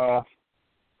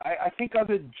 I think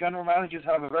other general managers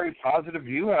have a very positive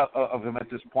view of him at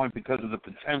this point because of the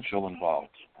potential involved.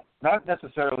 Not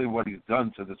necessarily what he's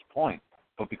done to this point,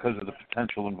 but because of the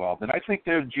potential involved. And I think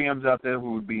there are GMs out there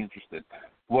who would be interested.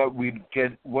 What we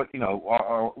get, what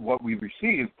we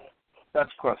receive, that's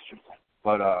questionable.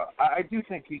 But I do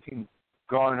think he can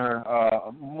garner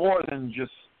more than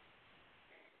just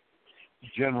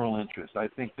general interest. I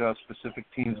think specific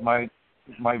teams might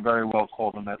very well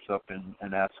call the Mets up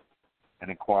and ask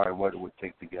and inquire what it would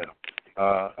take to get him.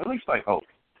 At least I hope.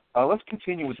 Let's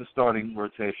continue with the starting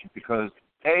rotation because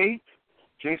A,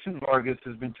 Jason Vargas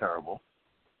has been terrible,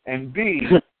 and B,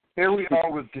 here we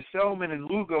are with Gesellman and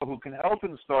Lugo who can help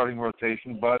in the starting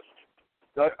rotation, but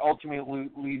that ultimately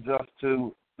leads us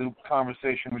to the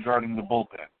conversation regarding the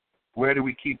bullpen. Where do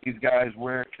we keep these guys?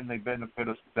 Where can they benefit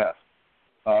us best?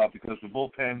 Because the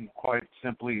bullpen, quite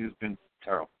simply, has been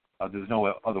terrible. There's no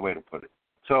other way to put it.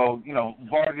 So,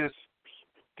 Vargas,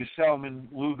 Gesellman,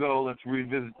 Lugo, let's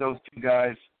revisit those two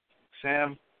guys.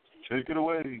 Sam, take it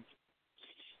away.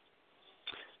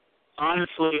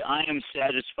 Honestly, I am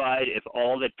satisfied if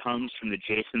all that comes from the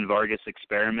Jason Vargas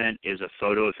experiment is a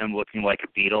photo of him looking like a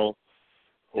beetle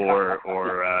or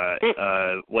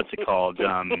what's it called?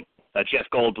 Jeff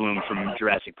Goldblum from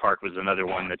Jurassic Park was another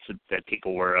one that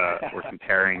people were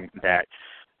comparing that.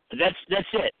 That's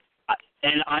it.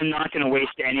 And I'm not going to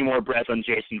waste any more breath on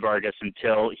Jason Vargas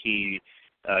until he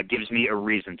gives me a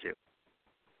reason to.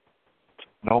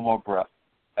 No more breath.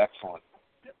 Excellent.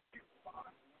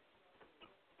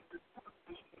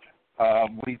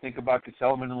 What do you think about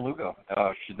Gesellman and Lugo?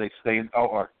 Should they stay in?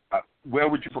 Where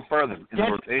would you prefer them? In the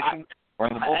rotation or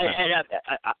in the bullpen?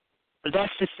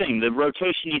 That's the thing. The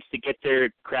rotation needs to get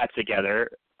their crap together.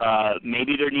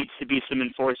 Maybe there needs to be some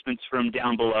enforcements from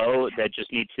down below that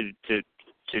just need to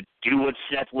do what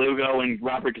Seth Lugo and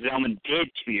Robert Gesellman did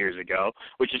 2 years ago,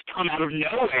 which has come out of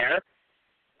nowhere.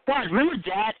 God, remember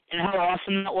that and how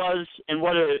awesome that was and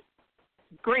what a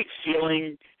great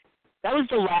feeling. That was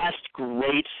the last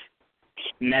great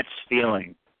Mets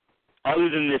feeling, other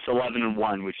than this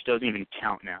 11-1, which doesn't even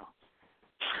count now.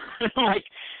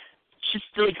 Just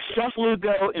like Seth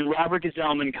Lugo and Robert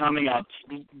Gesellman coming up,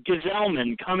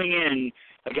 Gesellman coming in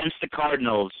against the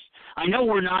Cardinals. I know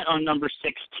we're not on number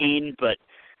 16, but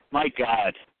my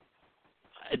God.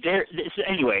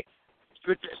 Anyway,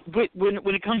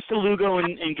 when it comes to Lugo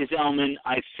and Gesellman,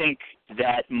 I think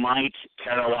that might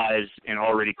paralyze an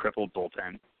already crippled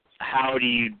bullpen. How do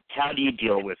you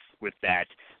deal with that?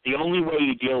 The only way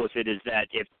you deal with it is that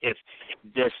if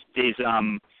these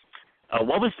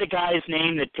what was the guy's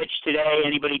name that pitched today?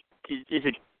 Anybody? Is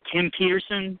it Tim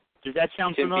Peterson? Does that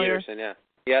sound familiar? Tim Peterson,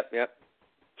 yeah. Yep.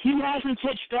 he hasn't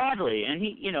pitched badly. And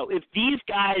if these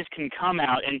guys can come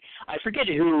out, and I forget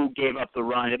who gave up the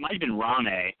run. It might have been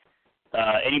Rame.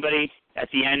 Anybody at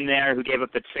the end there who gave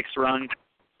up that 6th run?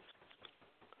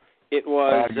 It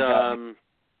was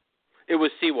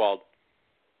Sewald.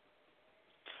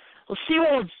 Well,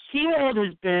 Sewald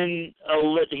has been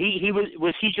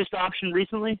was he just optioned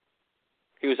recently?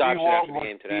 He was optioned after the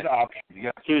game today.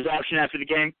 Yes. He was optioned after the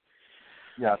game?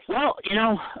 Yes. Well,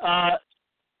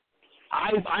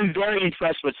 I'm very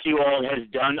impressed what Sewald has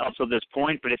done up to this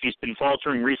point, but if he's been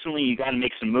faltering recently, you got to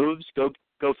make some moves. Go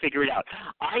figure it out.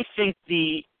 I think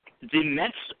the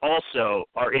Mets also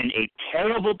are in a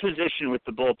terrible position with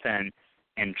the bullpen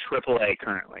and AAA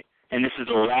currently, and this is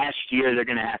the last year they're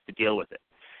going to have to deal with it,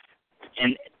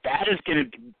 and that is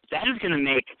going to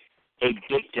make a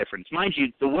big difference. Mind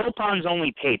you, the Wilpons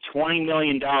only pay $20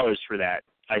 million for that.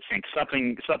 I think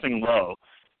something low,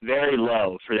 very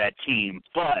low for that team,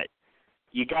 but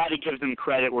you got to give them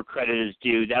credit where credit is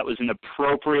due. That was an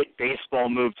appropriate baseball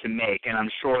move to make, and I'm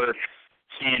sure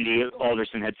Sandy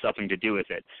Alderson had something to do with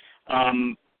it.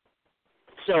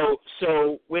 So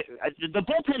the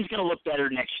bullpen's going to look better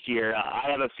next year. I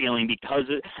have a feeling because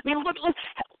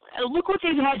look what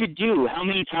they've had to do. How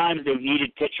many times they've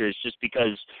needed pitchers just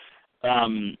because.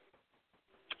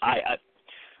 I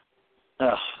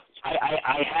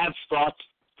have thoughts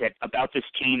about this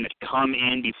team that come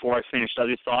in before I finish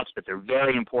other thoughts, but they're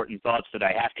very important thoughts that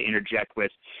I have to interject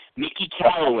with. Mickey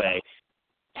Callaway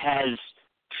has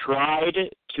tried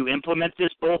to implement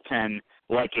this bullpen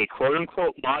like a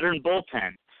quote-unquote modern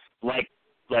bullpen, like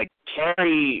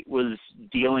Terry was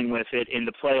dealing with it in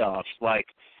the playoffs,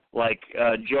 like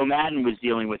Joe Madden was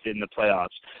dealing with it in the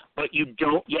playoffs. But you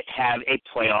don't yet have a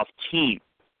playoff team.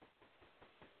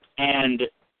 And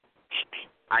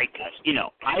I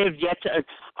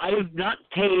have not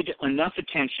paid enough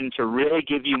attention to really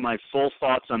give you my full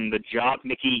thoughts on the job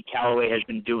Mickey Callaway has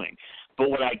been doing. But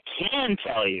what I can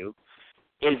tell you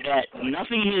is that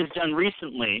nothing he has done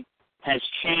recently has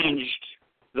changed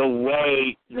the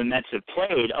way the Mets have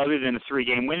played other than a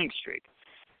 3-game winning streak.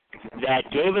 That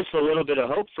gave us a little bit of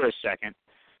hope for a second,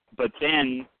 but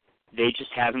then they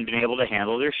just haven't been able to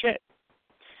handle their shit.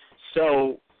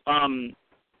 So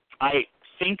I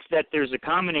think that there's a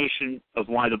combination of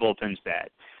why the bullpen's bad.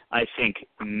 I think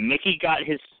Mickey got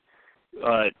his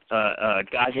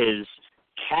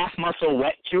calf muscle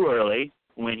wet too early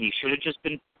when he should have just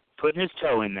been putting his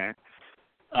toe in there.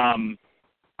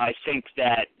 I think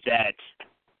that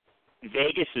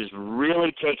Vegas is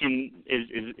really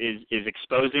is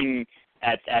exposing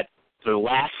at the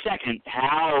last second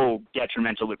how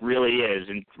detrimental it really is,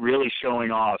 and really showing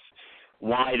off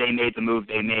why they made the move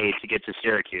they made to get to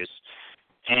Syracuse.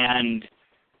 And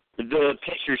the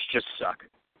pitchers just suck.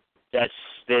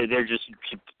 They're just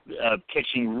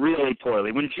pitching really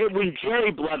poorly. When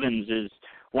Jerry Blevins is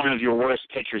one of your worst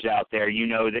pitchers out there, you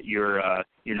know that you're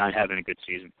not having a good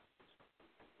season.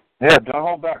 Yeah, don't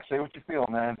hold back. Say what you feel,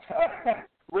 man.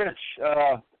 Rich,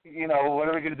 what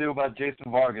are we going to do about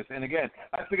Jason Vargas? And again,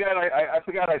 I forgot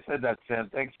I said that, Sam.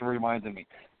 Thanks for reminding me.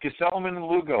 Gesellman and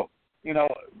Lugo,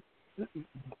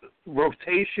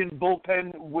 rotation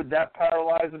bullpen, would that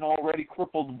paralyze an already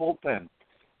crippled bullpen?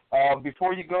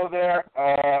 Before you go there,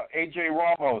 A.J.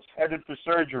 Ramos headed for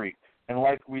surgery. And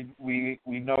like we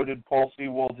noted, Paul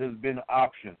Sewald has been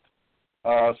optioned.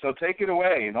 So take it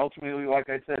away, and ultimately, like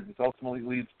I said, this ultimately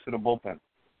leads to the bullpen.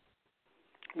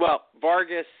 Well,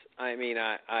 Vargas,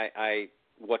 I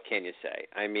what can you say?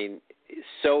 I mean,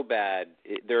 so bad,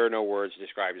 there are no words to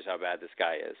describe just how bad this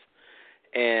guy is.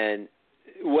 And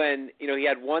when, he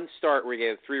had one start where he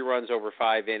gave 3 runs over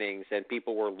 5 innings, and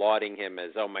people were lauding him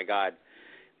as, oh, my God,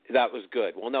 that was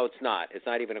good. Well, no, it's not. It's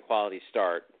not even a quality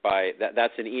start.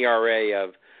 That's an ERA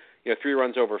of, 3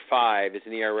 runs over 5 is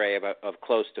an ERA of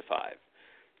close to 5.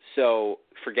 So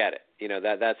forget it.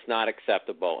 That's not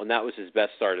acceptable, and that was his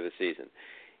best start of the season.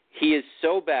 He is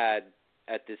so bad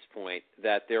at this point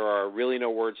that there are really no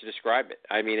words to describe it.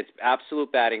 I mean, it's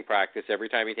absolute batting practice every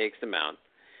time he takes the mound,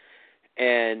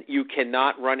 and you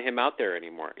cannot run him out there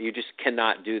anymore. You just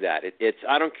cannot do that.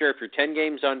 I don't care if you're 10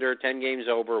 games under, 10 games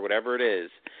over, whatever it is,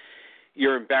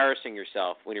 you're embarrassing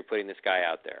yourself when you're putting this guy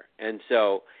out there. And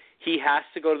so he has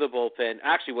to go to the bullpen.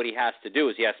 Actually, what he has to do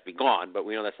is he has to be gone, but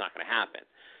we know that's not going to happen.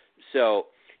 So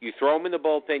you throw him in the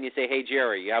bullpen. You say, "Hey,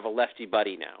 Jerry, you have a lefty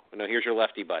buddy now. Here's your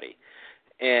lefty buddy,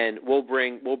 and we'll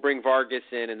bring Vargas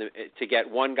in to get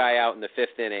one guy out in the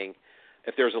 5th inning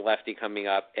if there's a lefty coming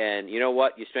up. And you know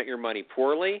what? You spent your money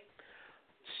poorly,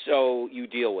 so you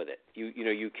deal with it.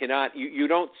 You cannot. You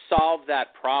don't solve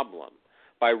that problem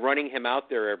by running him out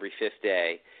there every 5th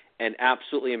day and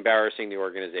absolutely embarrassing the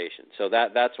organization. So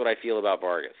that's what I feel about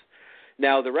Vargas.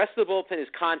 Now, the rest of the bullpen is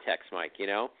context, Mike,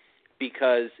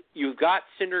 because you've got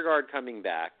Syndergaard coming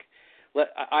back.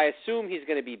 I assume he's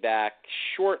going to be back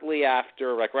shortly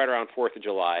after, like right around 4th of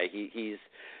July. He's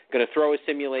going to throw a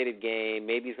simulated game.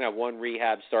 Maybe he's going to have one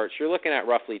rehab start. So you're looking at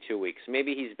roughly 2 weeks.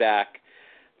 Maybe he's back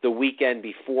the weekend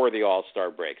before the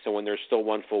All-Star break, so when there's still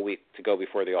 1 full week to go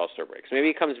before the All-Star break. So maybe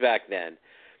he comes back then.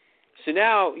 So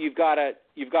now you've got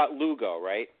Lugo,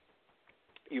 right?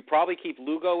 You probably keep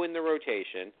Lugo in the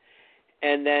rotation,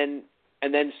 and then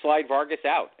slide Vargas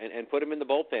out and put him in the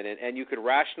bullpen. And you could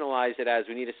rationalize it as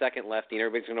we need a second lefty, and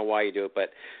everybody's going to know why you do it. But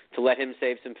to let him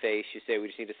save some face, you say we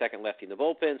just need a second lefty in the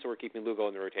bullpen, so we're keeping Lugo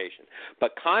in the rotation.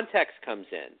 But context comes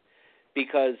in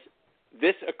because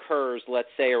this occurs, let's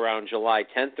say, around July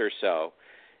 10th or so.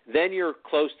 Then you're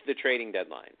close to the trading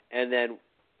deadline. And then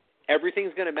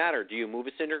everything's going to matter. Do you move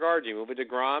a Syndergaard? Do you move a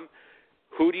deGrom?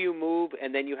 Who do you move?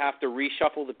 And then you have to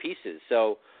reshuffle the pieces.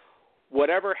 So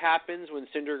whatever happens when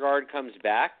Syndergaard comes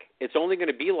back, it's only going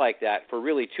to be like that for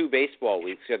really 2 baseball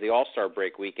weeks. You have the All-Star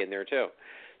break week in there too.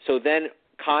 So then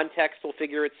context will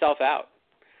figure itself out.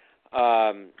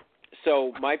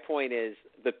 So my point is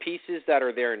the pieces that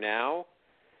are there now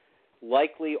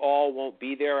likely all won't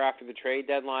be there after the trade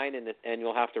deadline, and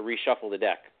you'll have to reshuffle the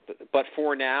deck. But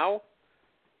for now,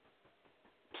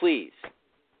 please,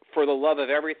 for the love of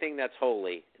everything that's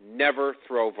holy, never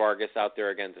throw Vargas out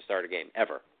there again to start a game,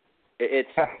 ever.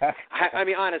 I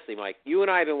mean, honestly, Mike, you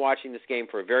and I have been watching this game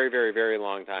for a very, very, very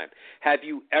long time. Have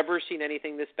you ever seen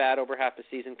anything this bad over half a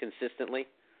season consistently?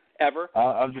 Ever?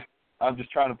 I'm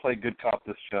just trying to play good cop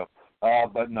this show.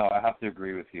 But no, I have to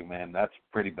agree with you, man. That's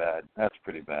pretty bad.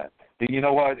 You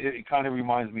know what? It kind of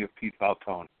reminds me of Pete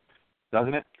Falcone,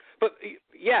 doesn't it? But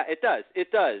yeah, it does.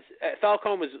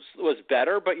 Falcone was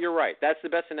better, but you're right. That's the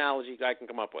best analogy I can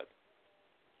come up with.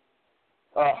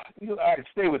 All right,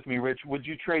 stay with me, Rich. Would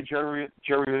you trade Jervis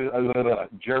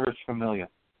Familia?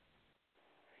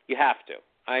 You have to.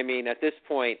 I mean, at this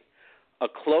point, a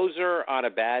closer on a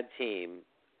bad team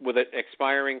with an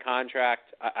expiring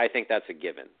contract, I think that's a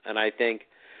given. And I think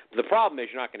the problem is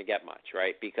you're not going to get much,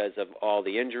 right, because of all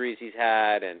the injuries he's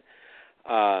had, and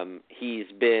he's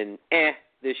been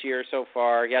this year so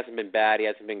far. He hasn't been bad. He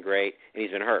hasn't been great, and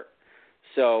he's been hurt.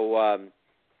 So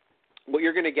what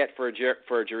you're going to get for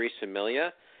a Jervis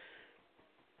Familia,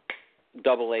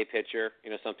 double-A pitcher,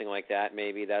 something like that,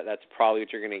 maybe that's probably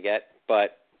what you're going to get.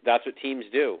 But that's what teams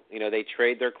do. They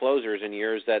trade their closers in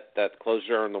years that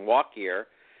closers are in the walk year,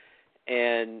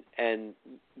 and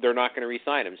they're not going to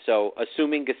re-sign him. So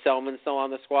assuming Gesellman's still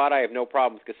on the squad, I have no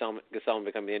problem with Gesellman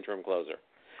becoming the interim closer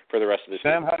for the rest of the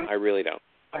season. I really don't.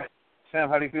 Sam,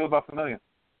 how do you feel about Familia?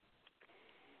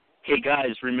 Hey,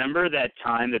 guys, remember that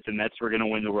time that the Mets were going to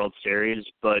win the World Series,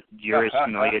 but Jervis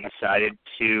Familia decided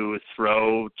to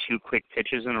throw 2 quick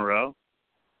pitches in a row?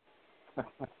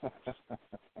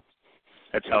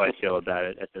 That's how I feel about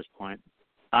it at this point.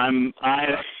 I'm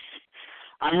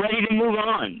ready to move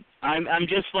on. I'm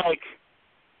just like,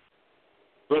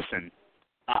 listen,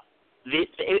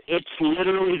 it's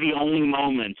literally the only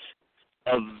moment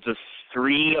of the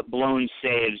 3 blown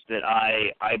saves that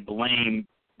I blame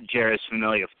Jervis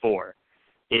Familia for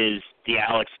is the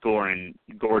Alex Gordon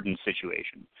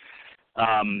situation.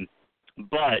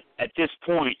 But at this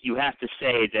point, you have to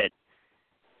say that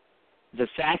the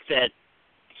fact that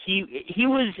he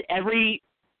was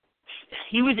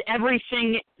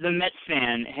everything the Mets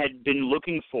fan had been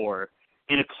looking for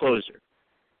in a closer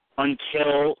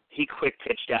until he quick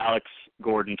pitched Alex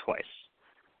Gordon twice.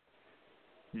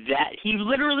 That he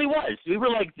literally was. We were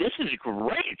like, this is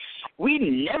great. We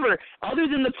never, other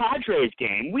than the Padres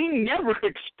game, we never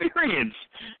experienced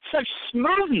such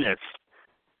smoothness.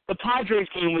 The Padres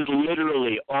game was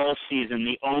literally all season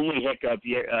the only hiccup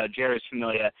Jervis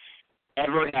Familia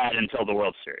ever had until the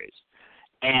World Series.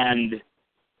 And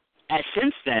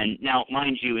since then, now,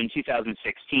 mind you, in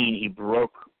 2016, he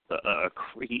broke,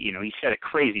 he set a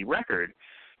crazy record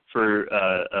for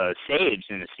saves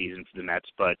in a season for the Mets,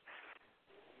 but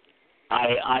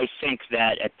I think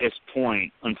that at this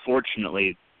point,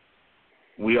 unfortunately,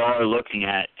 we are looking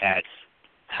at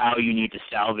how you need to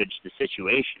salvage the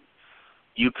situation.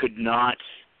 You could not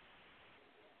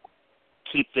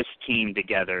keep this team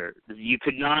together. You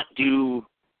could not do,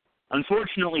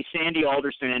 unfortunately, Sandy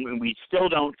Alderson, and we still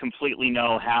don't completely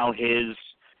know how his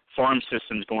farm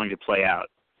system is going to play out.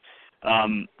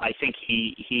 I think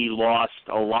he lost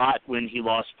a lot when he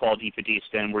lost Paul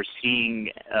DePodesta, and we're seeing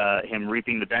him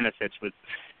reaping the benefits with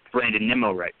Brandon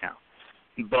Nimmo right now.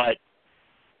 But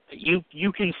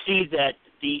you can see that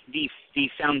the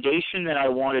foundation that I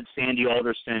wanted Sandy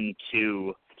Alderson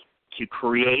to to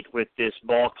create with this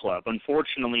ball club.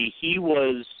 Unfortunately, he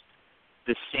was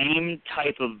the same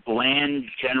type of bland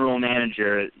general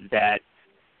manager that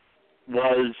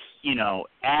was,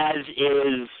 as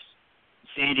is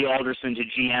Sandy Alderson to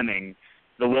GMing,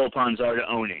 the Wilpons are to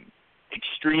owning.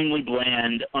 Extremely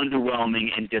bland, underwhelming,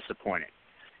 and disappointing.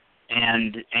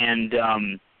 And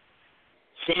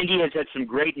Sandy has had some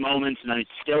great moments, and I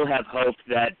still have hope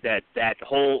that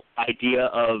whole idea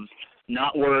of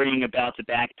not worrying about the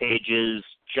back pages,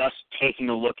 just taking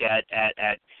a look at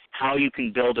how you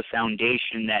can build a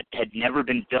foundation that had never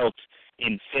been built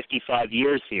in 55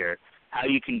 years here, how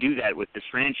you can do that with this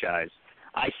franchise.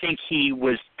 I think he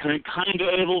was kind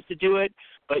of able to do it,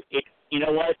 but you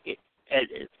know what?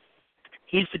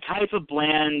 He's the type of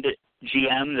bland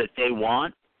GM that they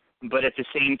want, but at the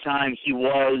same time, he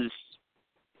was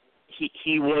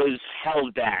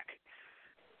held back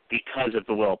because of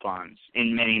the Wilpons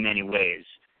in many, many ways.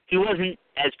 He wasn't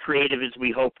as creative as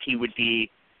we hoped he would be,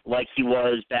 like he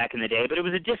was back in the day, but it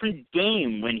was a different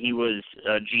game when he was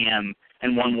GM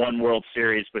and won one World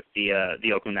Series with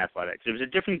the Oakland Athletics. It was a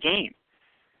different game.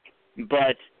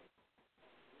 But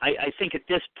I think at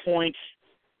this point,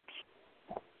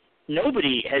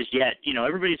 nobody has yet,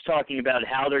 everybody's talking about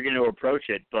how they're going to approach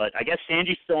it, but I guess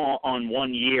Sandy's still on a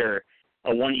one-year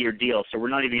deal, so we're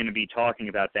not even going to be talking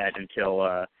about that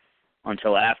until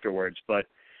afterwards. But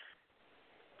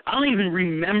I don't even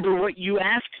remember what you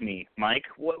asked me, Mike.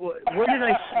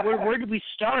 Where did we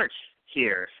start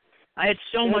here? I had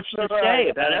so much to say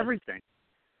about everything.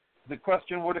 The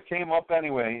question would have came up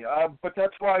anyway, but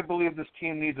that's why I believe this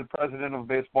team needs a president of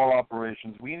baseball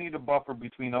operations. We need a buffer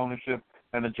between ownership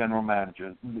and a general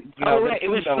manager. It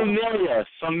was Familia.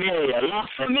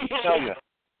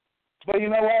 But you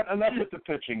know what? Enough with the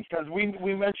pitching, because we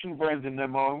mentioned Brandon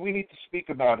Nimmo, and we need to speak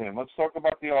about him. Let's talk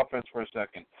about the offense for a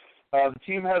second. The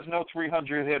team has no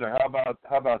 300 hitter.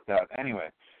 How about that?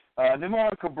 Anyway, Nimmo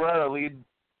and Cabrera lead,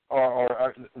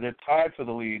 or they're tied for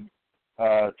the lead.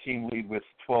 Team lead with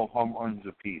 12 home runs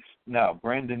apiece. Now,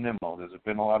 Brandon Nimmo, there's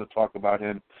been a lot of talk about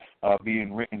him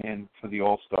being written in for the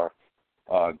All-Star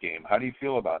game. How do you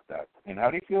feel about that? And how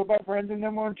do you feel about Brandon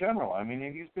Nimmo in general? I mean,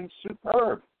 he's been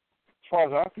superb as far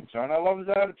as I'm concerned. I love his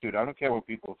attitude. I don't care what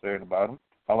people are saying about him.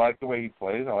 I like the way he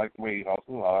plays. I like the way he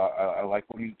hustles. I like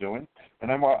what he's doing.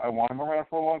 And I want him around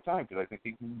for a long time because I think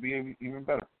he can be even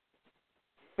better.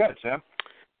 Go ahead, Sam.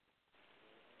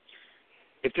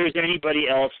 If there's anybody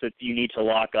else that you need to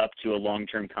lock up to a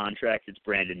long-term contract, it's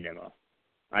Brandon Nimmo.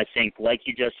 I think, like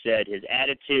you just said, his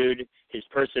attitude, his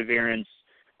perseverance,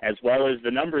 as well as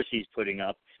the numbers he's putting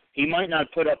up. He might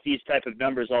not put up these type of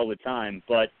numbers all the time,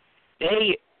 but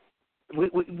we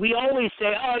always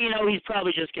say, he's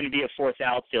probably just going to be a fourth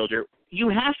outfielder. You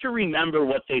have to remember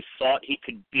what they thought he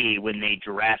could be when they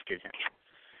drafted him.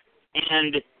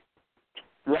 And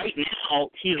right now,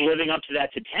 he's living up to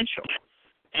that potential.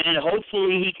 And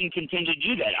hopefully he can continue to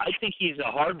do that. I think he's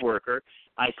a hard worker.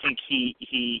 I think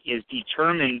he is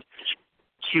determined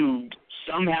to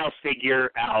somehow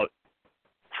figure out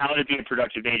how to be a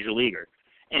productive major leaguer.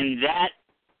 And that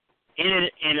in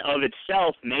and of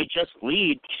itself may just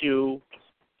lead to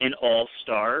an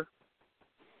all-star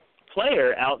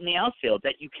player out in the outfield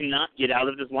that you cannot get out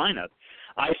of this lineup.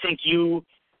 I think you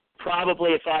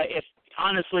probably, if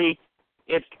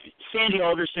Sandy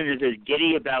Alderson is as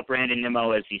giddy about Brandon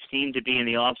Nimmo as he seemed to be in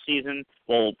the offseason,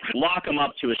 we'll lock him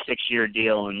up to a 6-year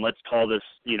deal and let's call this,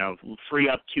 free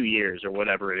up 2 years or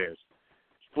whatever it is.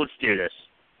 Let's do this.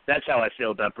 That's how I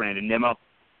feel about Brandon Nimmo.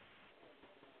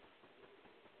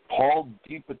 Paul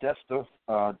DePodesta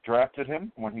drafted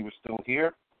him when he was still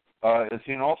here. Is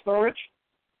he an all-star, Rich?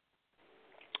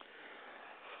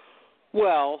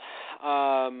 Well,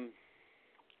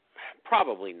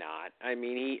 probably not. I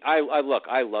mean, I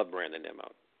love Brandon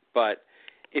Nimmo, but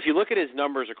if you look at his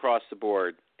numbers across the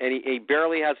board, and he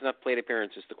barely has enough plate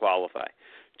appearances to qualify.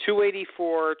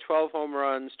 284, 12 home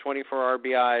runs, 24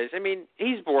 RBIs. I mean,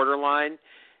 he's borderline.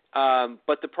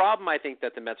 But the problem I think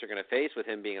that the Mets are going to face with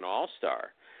him being an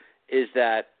all-star is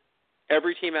that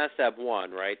every team has to have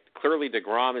one, right? Clearly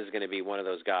deGrom is going to be one of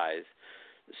those guys.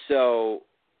 So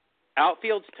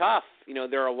outfield's tough. He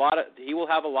will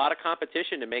have a lot of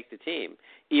competition to make the team,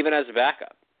 even as a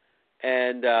backup.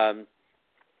 And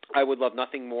I would love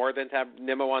nothing more than to have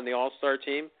Nimmo on the All-Star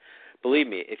team. Believe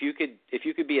me, if you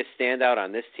could be a standout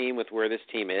on this team with where this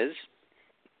team is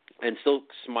and still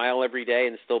smile every day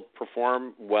and still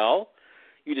perform well,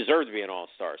 you deserve to be an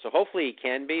all-star. So hopefully he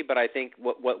can be, but I think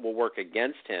what will work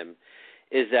against him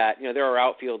is that, there are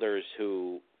outfielders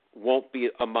who won't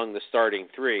be among the starting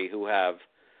three who are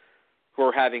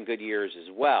having good years as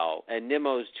well. And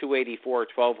Nimmo's 284,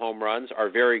 12 home runs are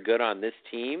very good on this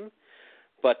team,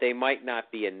 but they might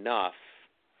not be enough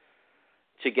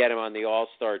to get him on the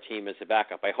All-Star team as a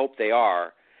backup. I hope they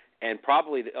are. And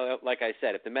probably, like I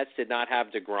said, if the Mets did not have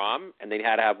deGrom and they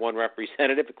had to have one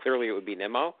representative, clearly it would be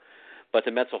Nimmo. But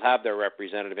the Mets will have their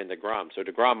representative in deGrom. So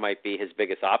deGrom might be his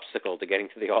biggest obstacle to getting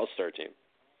to the All-Star team.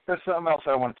 There's something else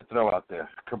I wanted to throw out there.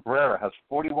 Cabrera has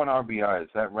 41 RBIs.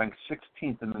 That ranks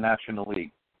 16th in the National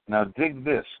League. Now dig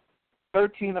this.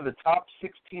 13 of the top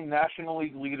 16 National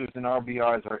League leaders in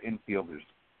RBIs are infielders.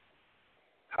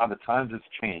 How the times has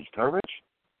changed, huh, Rich?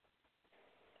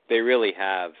 They really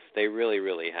have. They really,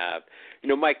 really have. You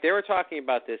know, Mike, they were talking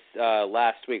about this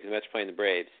last week, the Mets playing the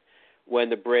Braves, when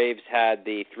the Braves had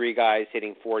the three guys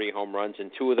hitting 40 home runs,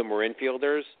 and two of them were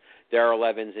infielders, Darrell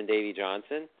Evans and Davey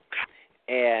Johnson.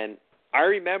 And I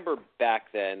remember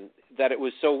back then that it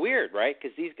was so weird, right?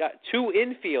 Because these got two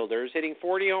infielders hitting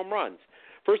 40 home runs.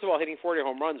 First of all, hitting 40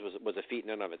 home runs was a feat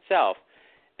in and of itself.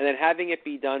 And then having it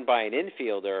be done by an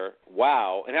infielder,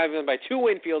 wow. And having it done by two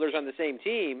infielders on the same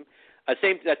team,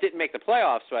 that didn't make the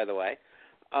playoffs, by the way.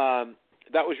 That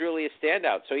was really a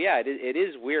standout. So, yeah, it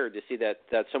is weird to see that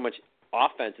so much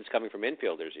offense is coming from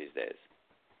infielders these days.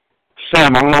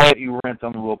 Sam, I'm going to let you rant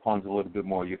on the Wilpons a little bit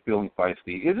more. You're feeling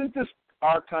feisty. Isn't this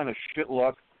our kind of shit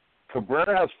luck?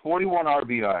 Cabrera has 41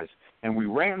 RBIs, and we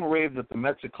rant and rave that the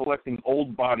Mets are collecting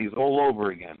old bodies all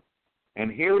over again.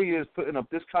 And here he is putting up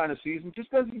this kind of season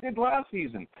just as he did last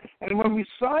season. And when we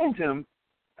signed him,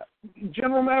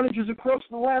 general managers across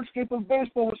the landscape of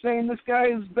baseball were saying this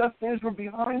guy's best days were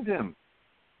behind him.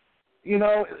 You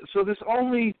know, so this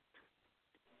only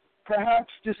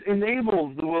perhaps just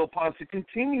enables the Wilpons to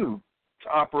continue to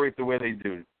operate the way they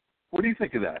do. What do you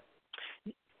think of that?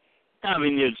 I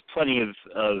mean, there's plenty of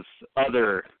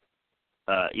other,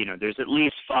 there's at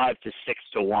least 5 to 6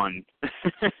 to 1,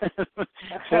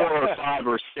 4 or 5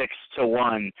 or 6 to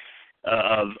 1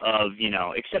 of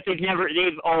except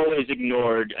they've always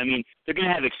ignored. I mean, they're going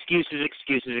to have excuses.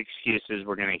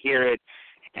 We're going to hear it,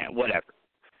 and whatever.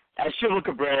 Asdrubal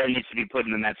Cabrera needs to be put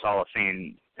in the Mets Hall of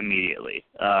Fame immediately.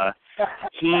 I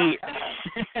love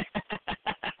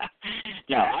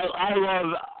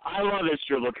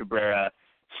Asdrubal Cabrera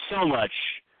so much.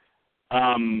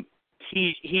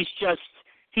 He's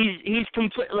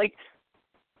complete. Like,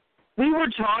 we were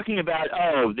talking about,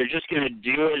 they're just going to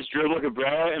do Asdrubal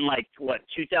Cabrera in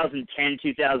 2010,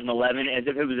 2011, as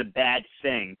if it was a bad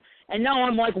thing. And now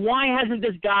I'm like, why hasn't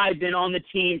this guy been on the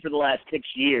team for the last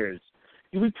 6 years?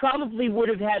 We probably would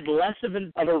have had less of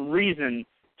a reason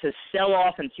to sell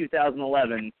off in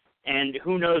 2011, and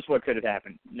who knows what could have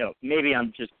happened. No, maybe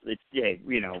I'm just,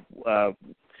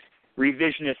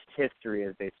 revisionist history,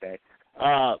 as they say.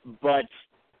 But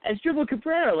Asdrubal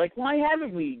Cabrera, why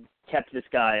haven't we kept this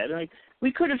guy?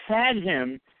 We could have had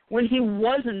him when he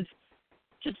wasn't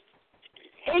just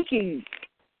aching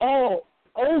all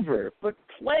over, but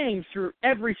playing through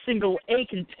every single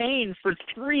ache and pain for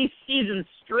 3 seasons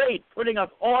straight, putting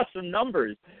up awesome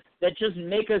numbers that just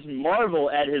make us marvel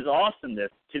at his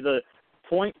awesomeness to the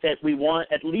point that we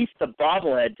want at least the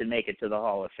bobblehead to make it to the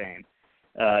Hall of Fame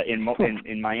in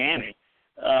Miami.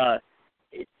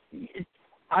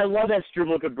 I love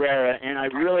Asdrubal Cabrera, and I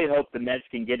really hope the Mets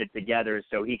can get it together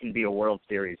so he can be a World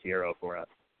Series hero for us.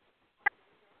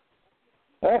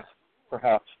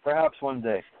 Perhaps one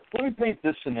day. Let me paint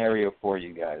this scenario for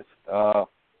you guys.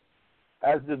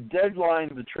 As the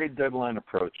trade deadline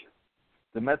approaches,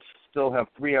 the Mets still have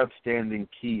 3 outstanding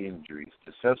key injuries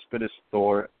to Cespedes,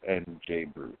 Thor, and Jay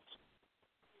Bruce.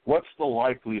 What's the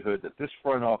likelihood that this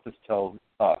front office tells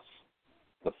us,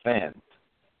 the fans,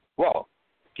 well,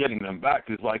 getting them back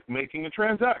is like making a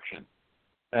transaction,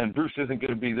 and Bruce isn't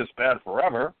going to be this bad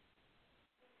forever?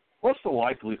 What's the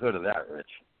likelihood of that, Rich?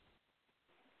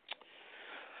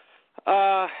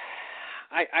 I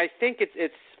think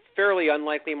it's fairly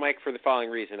unlikely, Mike, for the following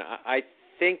reason. I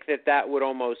think that would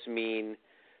almost mean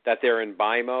that they're in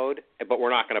buy mode, but we're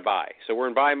not going to buy. So we're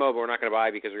in buy mode, but we're not going to buy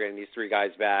because we're getting these 3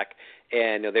 guys back,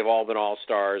 and they've all been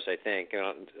all-stars, I think.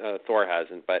 Thor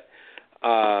hasn't, but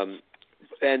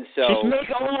and so just make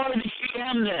Omar the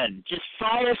GM then. Just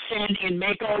fire Sandy and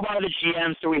make Omar the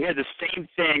GM so we hear the same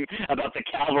thing about the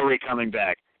Cavalry coming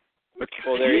back.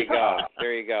 Well, there you go.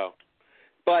 There you go.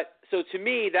 But so to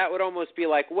me, that would almost be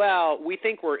like, well, we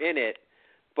think we're in it,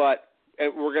 but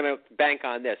we're going to bank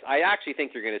on this. I actually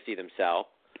think you're going to see them sell.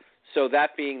 So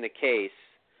that being the case,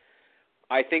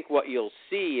 I think what you'll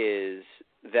see is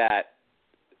that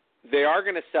they are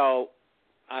going to sell.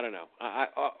 I don't know.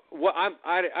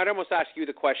 I'd almost ask you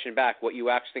the question back, what you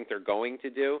actually think they're going to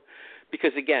do,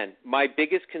 because again, my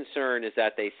biggest concern is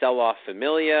that they sell off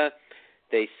Familia,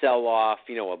 They sell off,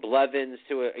 a Blevins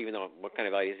to even though what kind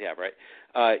of value does he have,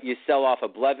 right? You sell off a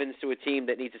Blevins to a team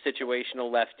that needs a situational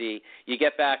lefty. You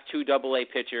get back 2 AA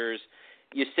pitchers.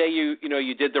 You say you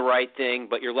did the right thing,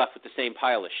 but you're left with the same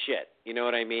pile of shit. You know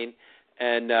what I mean?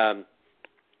 And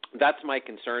that's my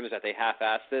concern, is that they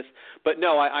half-ass this. But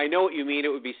no, I know what you mean. It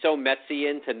would be so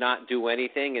METSian to not do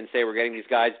anything and say we're getting these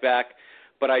guys back.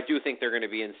 But I do think they're going to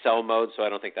be in sell mode, so I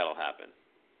don't think that'll happen.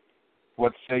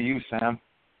 What say you, Sam?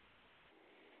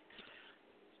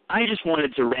 I just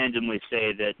wanted to randomly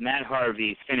say that Matt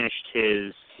Harvey finished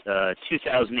his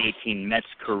 2018 Mets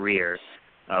career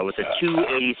with a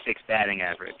 286 batting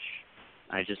average.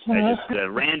 I just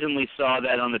randomly saw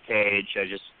that on the page. I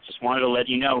just wanted to let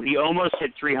you know he almost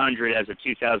hit 300 as a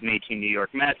 2018 New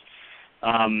York Met.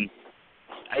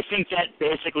 I think that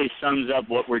basically sums up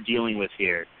what we're dealing with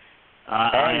here.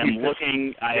 I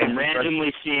am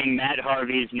randomly seeing Matt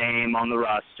Harvey's name on the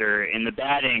roster in the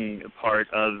batting part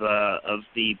of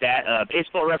the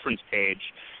baseball reference page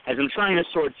as I'm trying to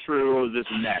sort through this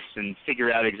mess and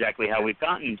figure out exactly how we've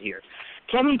gotten here.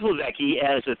 Kevin Plevecki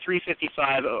has a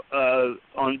 355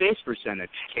 on base percentage.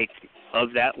 Take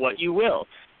of that what you will.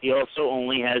 He also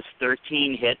only has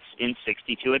 13 hits in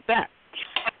 62 at bat.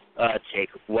 Take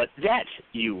what that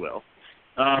you will.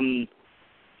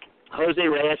 Jose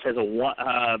Reyes has a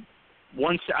I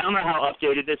don't know how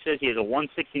updated this is. He has a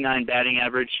 169 batting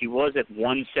average. He was at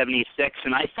 176,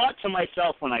 and I thought to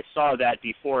myself when I saw that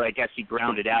before, I guess he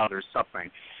grounded out or something.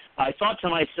 I thought to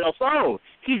myself, oh,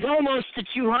 he's almost to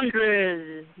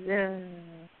 200. Yeah.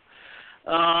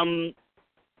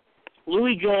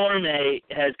 Louis Guillorme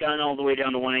has gotten all the way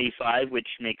down to 185, which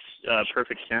makes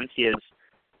perfect sense. He has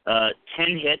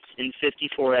 10 hits in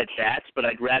 54 at-bats, but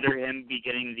I'd rather him be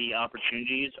getting the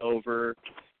opportunities over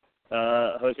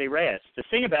Jose Reyes. The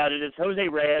thing about it is Jose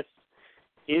Reyes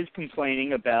is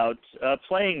complaining about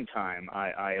playing time.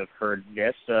 I have heard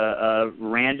this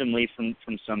randomly from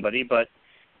somebody, but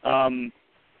I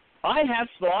have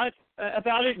thought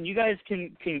about it, and you guys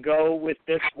can go with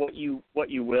this what you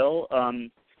will.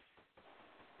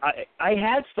 I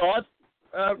had thought,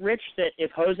 Rich, that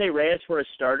if Jose Reyes were a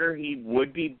starter, he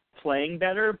would be playing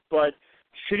better. But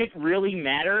should it really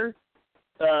matter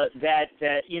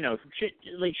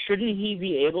shouldn't he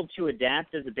be able to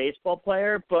adapt as a baseball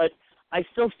player? But I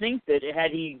still think that had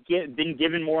he been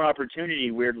given more opportunity,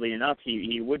 weirdly enough,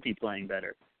 he would be playing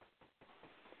better.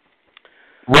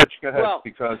 Rich, go ahead, well,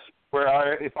 because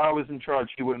if I was in charge,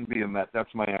 he wouldn't be a Met.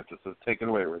 That's my answer. So take it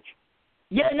away, Rich.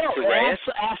 Yeah, no,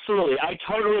 absolutely. I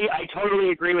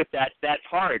totally agree with that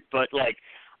part. But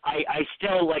I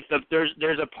still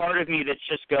there's a part of me that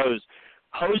just goes,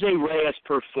 Jose Reyes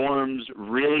performs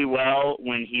really well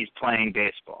when he's playing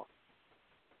baseball.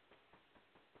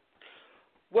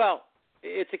 Well,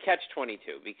 it's a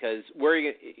catch-22 because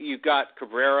you've got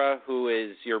Cabrera, who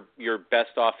is your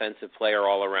best offensive player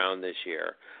all around this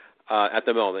year at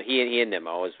the moment. He and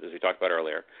Nimmo, as we talked about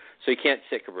earlier. So you can't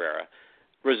sit Cabrera.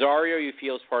 Rosario, you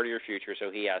feel is part of your future,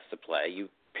 so he has to play. You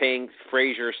paying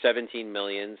Frazier $17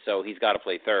 million, so he's got to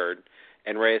play third,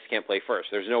 and Reyes can't play first.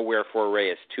 There's nowhere for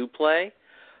Reyes to play.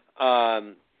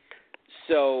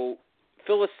 So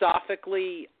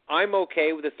philosophically, I'm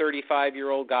okay with a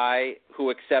 35-year-old guy who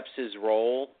accepts his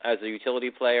role as a utility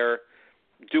player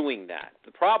doing that.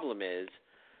 The problem is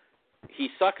he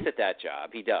sucks at that job.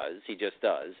 He does. He just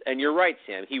does. And you're right,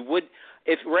 Sam. He would,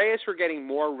 if Reyes were getting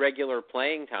more regular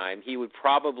playing time, he would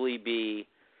probably be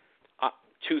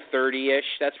 230-ish.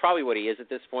 That's probably what he is at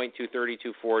this point, 230,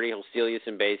 240. He'll steal you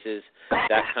some bases,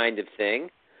 that kind of thing.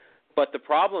 But the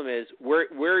problem is, where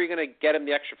are you going to get him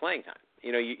the extra playing time?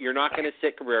 You know, you're not going to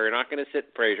sit Cabrera, you're not going to sit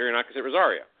Frazier, you're not going to sit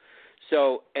Rosario.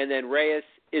 So, and then Reyes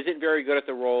isn't very good at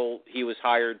the role he was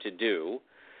hired to do.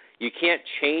 You can't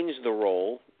change the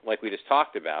role like we just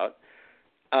talked about.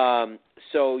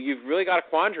 So you've really got a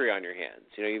quandary on your hands.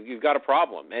 You know, you've got a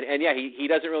problem. And yeah, he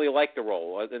doesn't really like the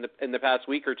role. In the past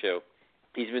week or two,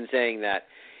 he's been saying that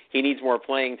he needs more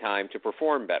playing time to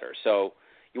perform better. So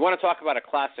you want to talk about a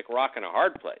classic rock and a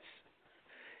hard place.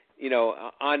 You know,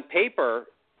 on paper,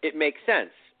 it makes sense.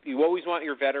 You always want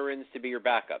your veterans to be your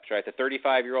backups, right? The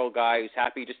 35-year-old guy who's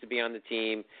happy just to be on the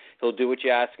team. He'll do what you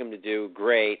ask him to do.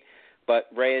 Great. But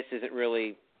Reyes isn't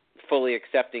really fully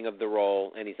accepting of the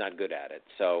role, and he's not good at it.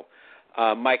 So,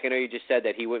 Mike, I know you just said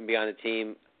that he wouldn't be on the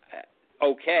team.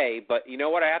 Okay, but you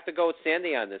know what? I have to go with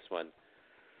Sandy on this one.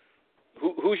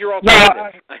 Who's your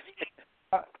alternative?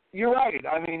 Yeah, you're right.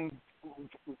 I mean,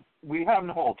 we have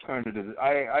no alternative.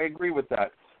 I agree with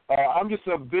that. I'm just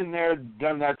a been there,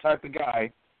 done that type of guy,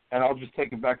 and I'll just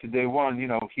take it back to day one. You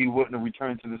know, he wouldn't have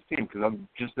returned to this team because I'm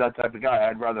just that type of guy.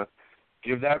 I'd rather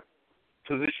give that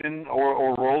position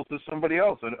or role to somebody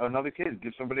else, another kid.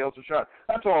 Give somebody else a shot.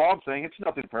 That's all I'm saying. It's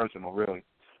nothing personal, really.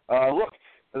 Look,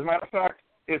 as a matter of fact,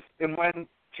 if and when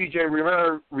T.J.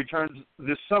 Rivera returns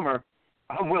this summer,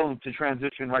 I'm willing to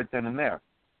transition right then and there.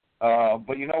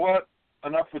 But you know what?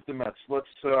 Enough with the Mets. Let's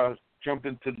jump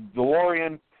into the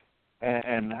DeLorean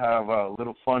and have a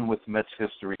little fun with Mets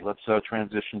history. Let's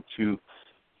transition to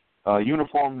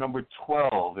uniform number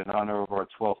 12 in honor of our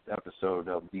 12th episode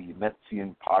of the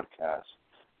METSian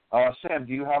Podcast. Sam,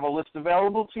 do you have a list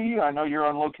available to you? I know you're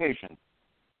on location.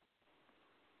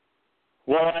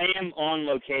 Well, I am on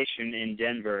location in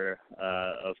Denver,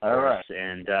 of course, all right.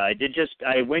 And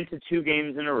I went to 2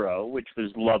 games in a row, which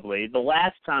was lovely. The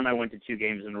last time I went to 2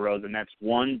 games in a row, the Mets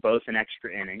won both in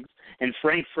extra innings, and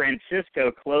Frank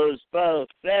Francisco closed both.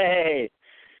 Hey!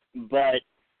 But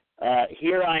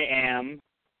here I am,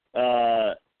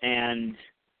 and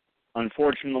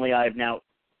unfortunately I've now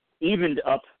evened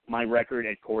up my record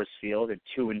at Coors Field at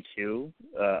 2-2,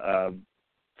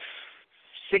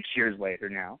 6 years later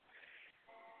now.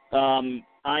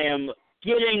 I am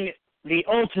getting the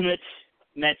ultimate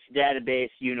Mets database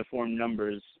uniform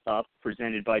numbers up,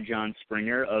 presented by John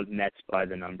Springer of Mets by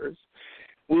the Numbers.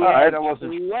 We all right, had I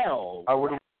wasn't 12. I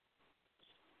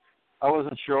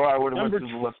wasn't sure. I would have went through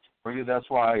the list for you. That's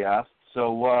why I asked.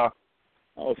 So we're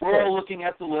all looking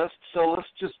at the list. So let's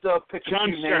just pick John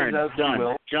a few Stearns, names as done. we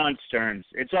will. John Stearns.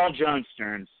 It's all John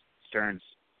Stearns.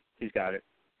 He's got it.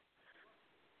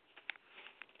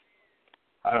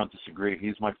 I don't disagree.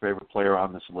 He's my favorite player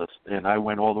on this list. And I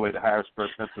went all the way to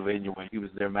Harrisburg, Pennsylvania when he was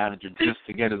their manager just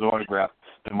to get his autograph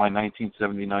in my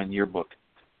 1979 yearbook.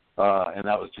 And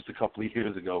that was just a couple of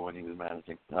years ago when he was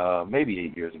managing. Maybe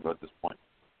 8 years ago at this point.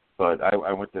 But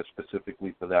I went there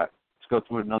specifically for that. Let's go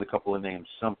through another couple of names.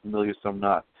 Some familiar, some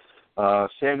not.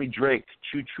 Sammy Drake,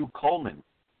 Choo Choo Coleman.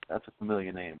 That's a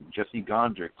familiar name. Jesse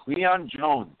Gondry, Cleon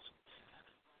Jones.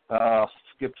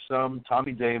 Skip some.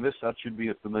 Tommy Davis, that should be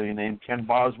a familiar name. Ken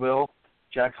Boswell,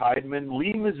 Jack Heidman,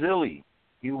 Lee Mazzilli.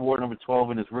 He wore number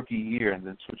 12 in his rookie year and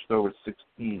then switched over to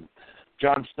 16.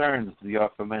 John Stearns, the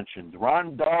aforementioned.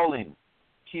 Ron Darling,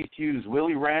 Keith Hughes,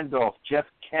 Willie Randolph, Jeff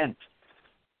Kent.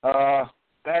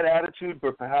 Bad attitude,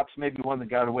 but perhaps maybe one that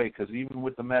got away, because even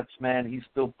with the Mets, man, he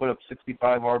still put up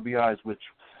 65 RBIs, which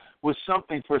was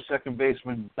something for a second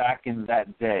baseman back in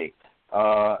that day.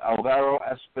 Alvaro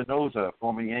Espinoza,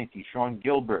 former Yankee, Sean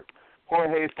Gilbert,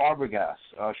 Jorge Fabregas,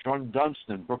 Sean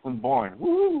Dunston, Brooklyn-born,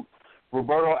 woo!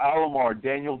 Roberto Alomar,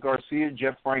 Daniel Garcia,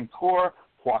 Jeff Francoeur,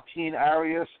 Joaquin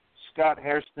Arias, Scott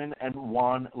Hairston, and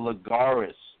Juan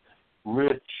Lagares.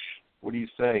 Rich, what do you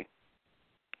say?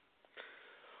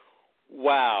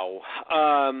 Wow.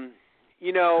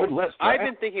 Good list, right? I've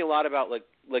been thinking a lot about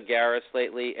Lagares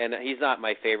lately, and he's not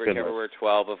my favorite to ever wear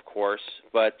 12, of course,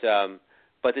 but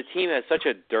the team has such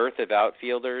a dearth of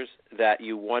outfielders that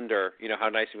you wonder, how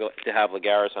nice it would be to have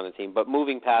Lagares on the team. But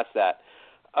moving past that,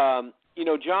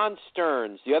 John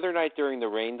Stearns, the other night during the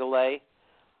rain delay,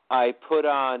 I put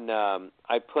on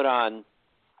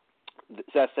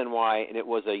SNY, and it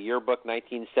was a yearbook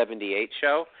 1978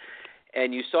 show,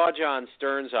 and you saw John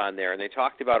Stearns on there, and they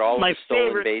talked about all of the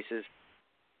stolen bases.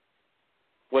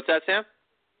 What's that, Sam?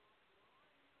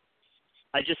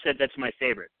 I just said that's my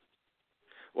favorite.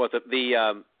 What,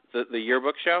 the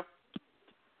yearbook show?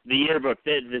 The yearbook,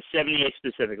 the 78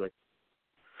 specifically.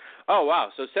 Oh, wow.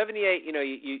 So 78,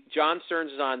 John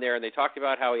Stearns is on there, and they talked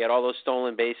about how he had all those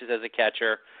stolen bases as a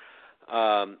catcher.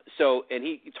 And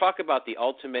he talked about the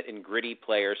ultimate and gritty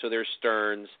player. So there's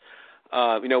Stearns.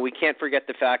 We can't forget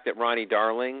the fact that Ronnie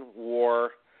Darling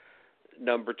wore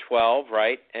number 12,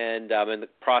 right? And I'm in the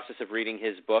process of reading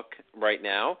his book right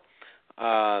now.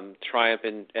 Triumph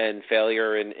and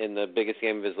failure in the biggest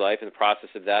game of his life, in the process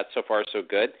of that. So far, so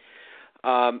good.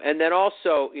 And then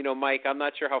also, Mike, I'm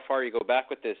not sure how far you go back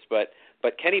with this, but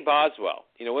Kenny Boswell.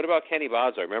 What about Kenny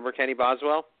Boswell? Remember Kenny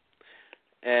Boswell?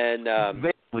 And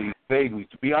vaguely.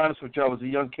 To be honest with you, I was a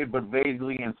young kid, but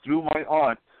vaguely, and through my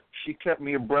aunt, she kept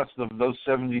me abreast of those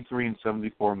 73 and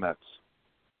 74 Mets.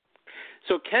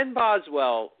 So Ken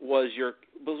Boswell was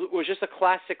just a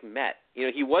classic Met.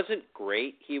 He wasn't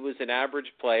great. He was an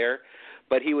average player,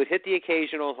 but he would hit the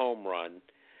occasional home run.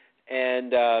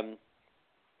 And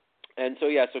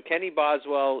so Kenny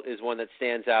Boswell is one that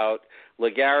stands out.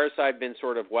 Lagares I've been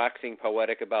sort of waxing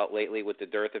poetic about lately with the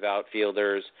dearth of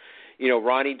outfielders.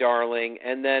 Ronnie Darling.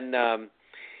 And then,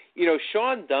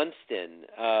 Sean Dunston,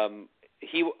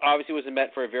 he obviously was a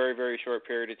Met for a very, very short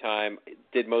period of time,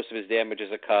 did most of his damage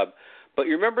as a Cub. But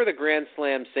you remember the Grand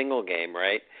Slam single game,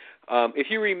 right? If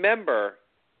you remember,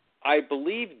 I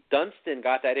believe Dunston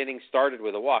got that inning started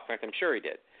with a walk. In fact, I'm sure he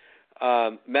did.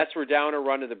 Mets were down a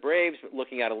run to the Braves,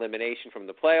 looking at elimination from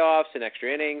the playoffs and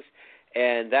extra innings,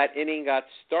 and that inning got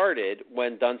started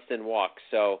when Dunston walked.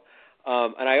 So,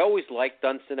 and I always liked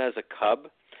Dunston as a Cub,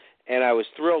 and I was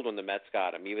thrilled when the Mets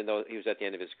got him, even though he was at the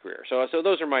end of his career. So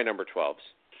those are my number 12s.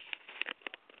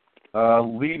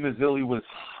 Lee Mazzilli was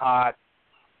hot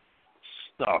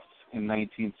stuff in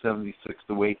 1976,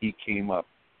 the way he came up.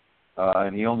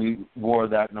 And he only wore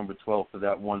that number 12 for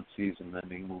that one season, then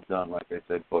he moved on, like I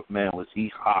said. But, man, was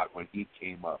he hot when he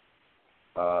came up.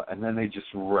 And then they just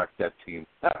wrecked that team.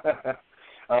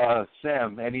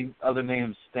 Sam, any other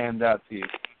names stand out to you?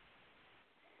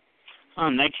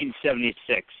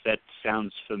 1976, that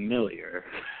sounds familiar.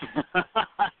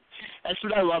 That's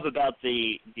what I love about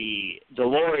the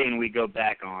DeLorean we go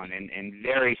back on, and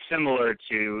very similar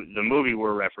to the movie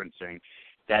we're referencing,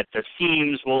 that the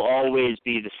themes will always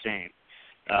be the same,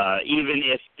 even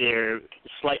if they're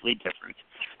slightly different.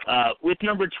 With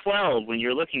number 12, when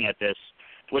you're looking at this,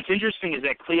 what's interesting is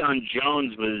that Cleon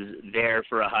Jones was there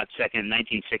for a hot second in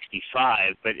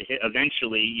 1965, but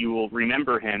eventually you will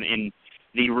remember him in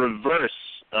the reverse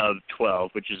of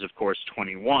 12, which is, of course,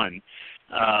 21.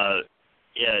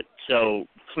 So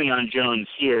Cleon Jones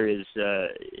here is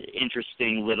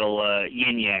interesting little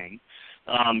yin-yang.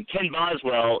 Ken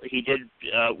Boswell, he did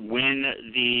win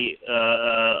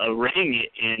a ring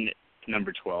in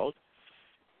number 12.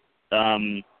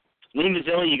 Lee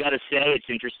Mazzilli, you got to say, it's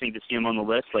interesting to see him on the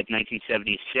list, like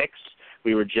 1976.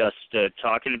 We were just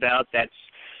talking about.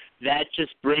 That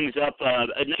just brings up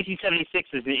 1976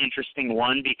 is an interesting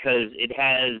one because it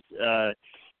has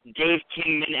Dave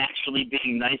Kingman actually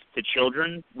being nice to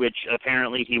children, which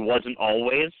apparently he wasn't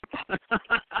always.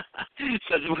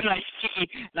 So when I see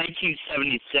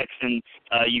 1976 and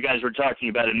you guys were talking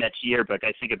about a Mets yearbook,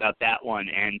 I think about that one,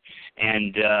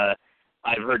 and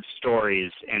I've heard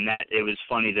stories, and that it was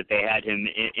funny that they had him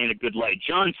in a good light.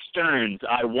 John Stearns,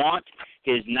 I want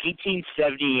his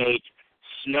 1978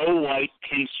 Snow White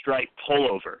pinstripe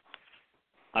pullover.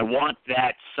 I want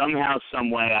that somehow, some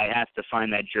way. I have to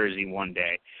find that jersey one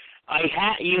day.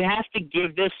 You have to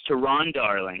give this to Ron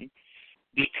Darling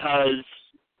because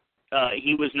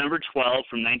he was number 12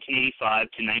 from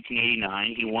 1985 to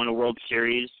 1989. He won a World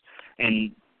Series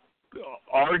and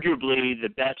arguably the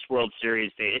best World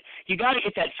Series. You got to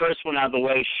get that first one out of the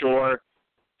way, sure.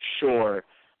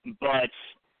 But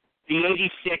the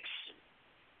 86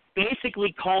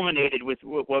 basically culminated with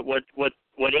what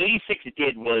 86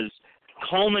 did was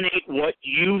culminate what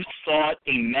you thought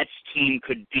a Mets team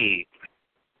could be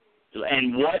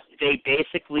and what they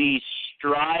basically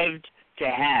strived to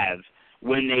have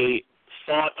when they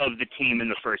thought of the team in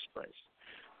the first place.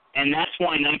 And that's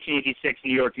why 1986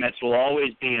 New York Mets will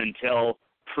always be, until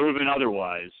proven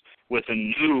otherwise, with a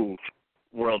new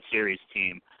World Series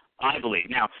team, I believe.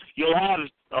 Now, you'll have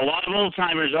a lot of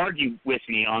old-timers argue with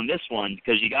me on this one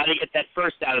because you got to get that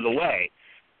first out of the way.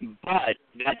 But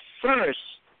that first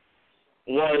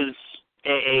was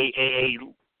a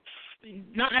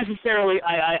not necessarily,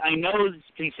 I know,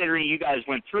 considering you guys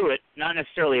went through it, not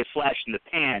necessarily a flash in the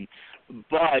pan,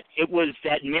 but it was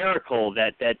that miracle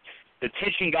that the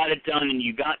pitching got it done and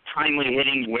you got timely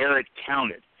hitting where it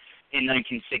counted in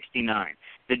 1969.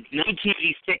 The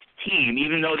 1986 team,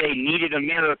 even though they needed a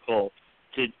miracle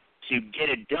to get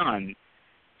it done,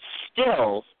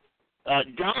 still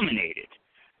dominated.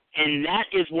 And that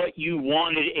is what you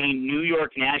wanted a New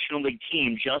York National League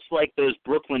team, just like those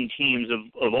Brooklyn teams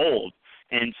of old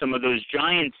and some of those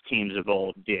Giants teams of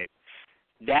old did.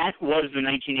 That was the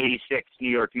 1986 New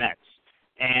York Mets.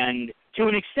 And to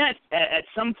an extent, at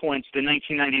some points, the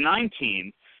 1999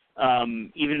 team,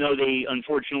 even though they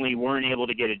unfortunately weren't able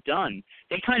to get it done,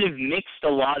 they kind of mixed a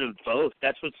lot of both.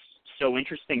 That's what's so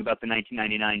interesting about the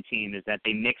 1999 team, is that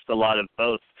they mixed a lot of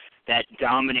both, that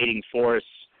dominating force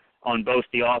on both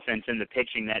the offense and the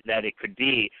pitching that it could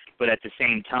be, but at the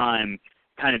same time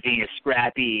kind of being a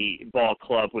scrappy ball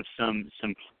club with some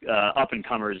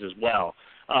up-and-comers as well.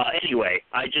 Anyway,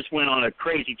 I just went on a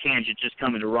crazy tangent just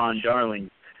coming to Ron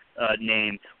Darling's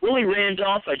name. Willie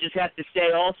Randolph, I just have to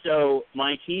say also,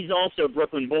 Mike, he's also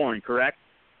Brooklyn-born, correct?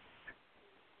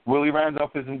 Willie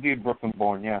Randolph is indeed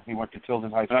Brooklyn-born, yeah. He went to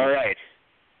Tilden High School. All right.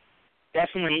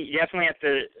 Definitely have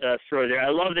to throw there. I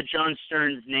love that John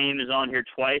Stearns' name is on here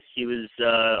twice. He was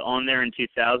on there in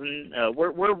 2000.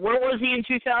 Where was he in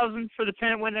 2000 for the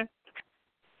pennant winner?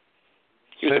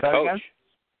 He was a coach. Again?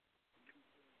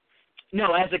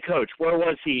 No, as a coach. Where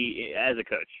was he as a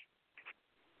coach?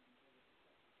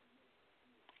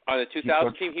 On the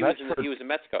 2000 team, he was a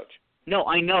Mets coach. No,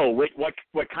 I know.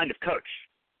 What kind of coach?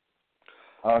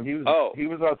 He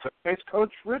was our third base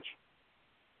coach, Rich.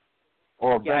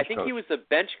 Or a bench I think coach. he was the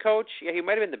bench coach. Yeah, he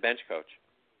might have been the bench coach.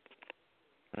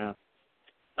 Yeah.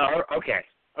 Oh, okay.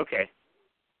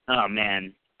 Oh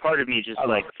man, part of me just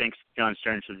thinks John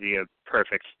Stearns would be a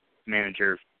perfect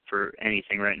manager for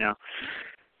anything right now.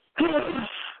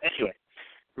 Anyway,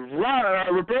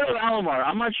 Roberto Alomar.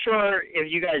 I'm not sure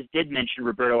if you guys did mention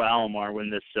Roberto Alomar when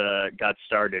this got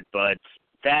started, but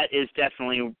that is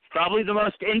definitely probably the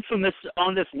most infamous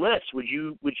on this list. Would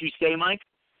you say, Mike?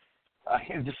 I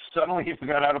just suddenly he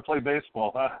forgot how to play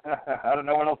baseball. I don't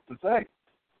know what else to say.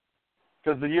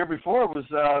 Because the year before was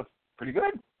pretty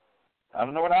good. I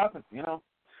don't know what happened.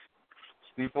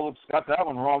 Steve Phillips got that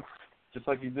one wrong, just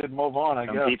like he did Mo Vaughn, I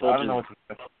guess. I don't know what to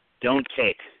say. Don't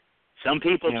take. Some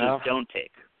people just don't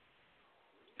take.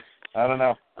 I don't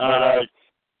know. But,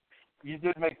 you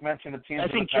did make mention of teams.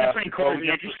 I think Jeff Rancourt is an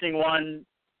interesting one.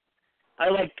 I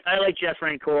like Jeff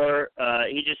Rancourt.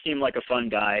 He just seemed like a fun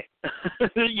guy.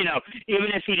 Even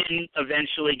if he didn't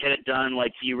eventually get it done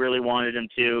like you really wanted him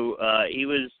to, he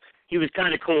was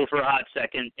kind of cool for a hot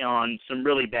second on some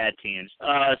really bad teams.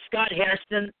 Scott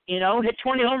Hairston, hit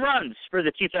 20 home runs for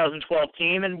the 2012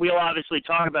 team, and we'll obviously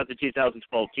talk about the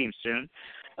 2012 team soon.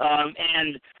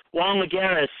 And Juan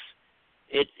Lagares,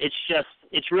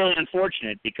 it's really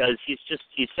unfortunate because he's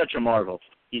such a marvel.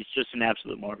 He's just an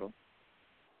absolute marvel.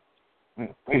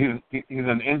 He's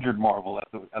an injured marvel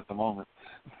at the moment.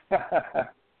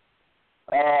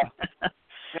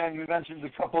 And you mentioned a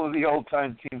couple of the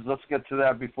old-time teams. Let's get to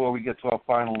that before we get to our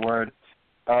final word.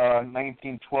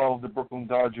 1912, the Brooklyn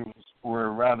Dodgers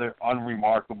were rather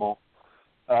unremarkable.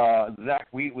 Zach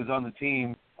Wheat was on the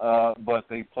team, but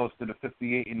they posted a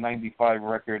 58-95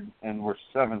 record and were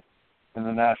 7th in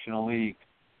the National League.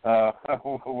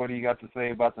 What do you got to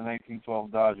say about the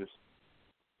 1912 Dodgers?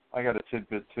 I got a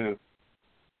tidbit, too.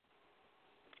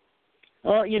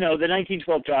 Well, the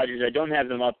 1912 Dodgers, I don't have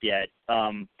them up yet,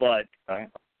 but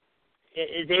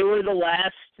they were the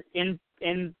last in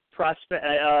Prospect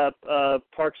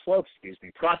Park Slope,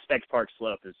 Prospect Park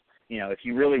Slope is, if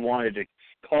you really wanted to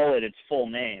call it its full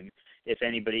name, if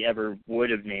anybody ever would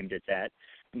have named it that.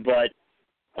 But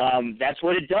that's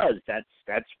what it does. That's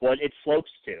what it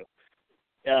slopes to.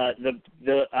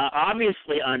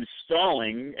 Obviously I'm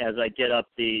stalling as I get up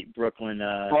the Brooklyn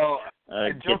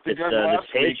get this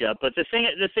page up. But the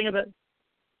thing about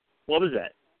what was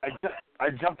that? I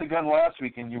jumped the gun last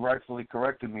week, and you rightfully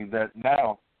corrected me that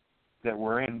now that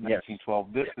we're in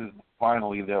 1912, this is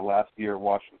finally their last year at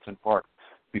Washington Park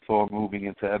before moving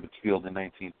into Ebbets Field in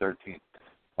 1913.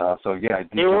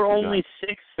 They were only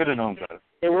sixth. Could have known better.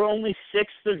 They were only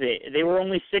sixth of eight. They were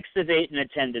only 6th of 8 in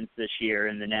attendance this year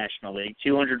in the National League,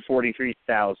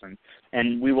 243,000,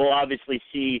 and we will obviously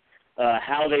see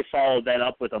how they followed that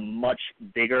up with a much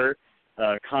bigger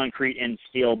concrete and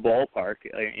steel ballpark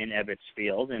in Ebbets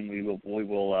Field, and we will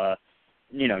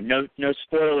no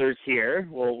spoilers here.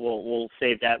 We'll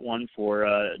save that one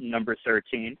for number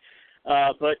 13,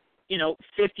 but.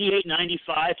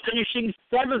 58-95, finishing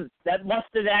 7th. That must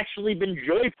have actually been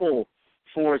joyful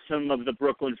for some of the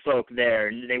Brooklyn folk there.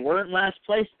 And they weren't last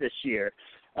place this year.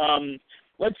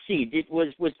 Let's see.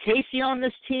 Was Casey on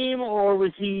this team, or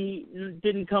was he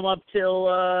didn't come up till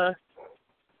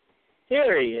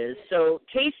there he is. So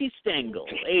Casey Stengel,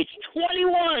 age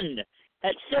 21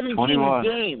 at 17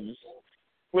 games,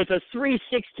 with a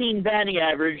 .316 batting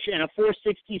average and a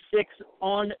 .466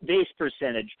 on-base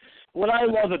percentage. What I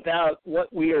love about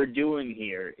what we are doing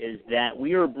here is that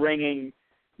we are bringing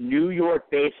New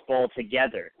York baseball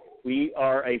together. We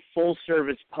are a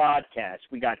full-service podcast.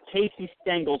 We got Casey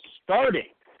Stengel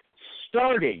starting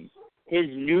his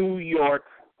New York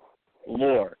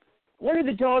lore. What are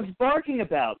the dogs barking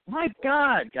about? My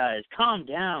God, guys, calm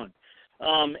down.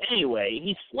 Anyway,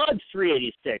 he slugged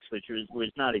 .386, which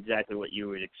was not exactly what you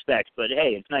would expect. But,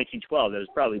 hey, it's 1912. That was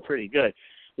probably pretty good.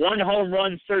 1 home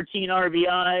run, 13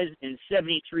 RBIs, and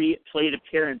 73 plate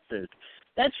appearances.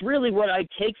 That's really what I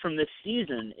take from this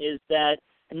season is that,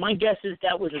 and my guess is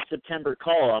that was a September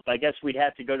call-up. I guess we'd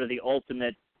have to go to the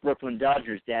ultimate Brooklyn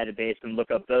Dodgers database and look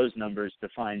up those numbers to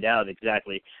find out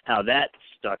exactly how that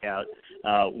stuck out,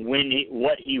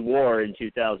 what he wore in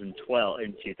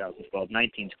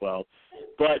 1912.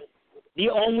 But the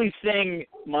only thing,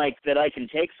 Mike, that I can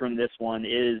take from this one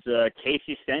is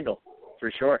Casey Stengel,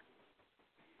 for sure.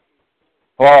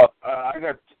 Well, I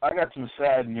got some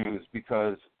sad news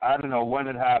because I don't know when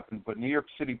it happened, but New York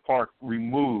City Park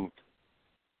removed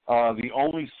the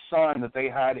only sign that they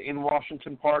had in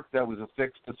Washington Park that was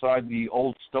affixed beside the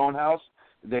old stone house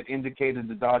that indicated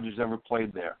the Dodgers ever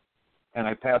played there. And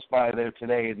I passed by there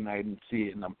today and I didn't see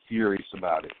it, and I'm furious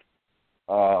about it.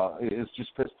 It's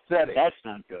just pathetic. That's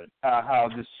not good. How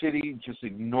the city just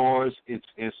ignores its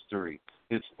history,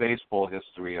 its baseball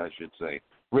history, I should say.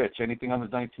 Rich, anything on the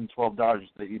 1912 Dodgers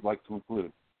that you'd like to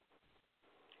include?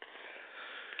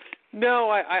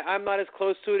 No, I'm not as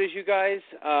close to it as you guys.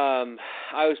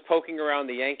 I was poking around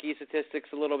the Yankee statistics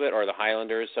a little bit, or the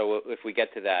Highlanders, so if we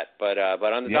get to that. But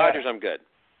on the Dodgers, I'm good.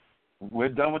 We're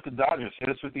done with the Dodgers. Hit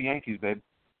us with the Yankees, babe.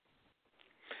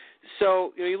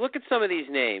 So you look at some of these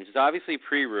names. It's obviously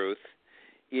pre-Ruth,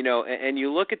 and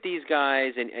you look at these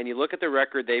guys, and you look at the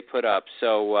record they put up.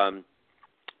 So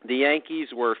the Yankees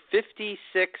were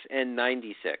 56 and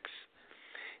 96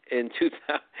 in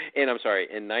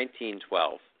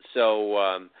 1912.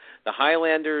 So the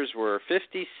Highlanders were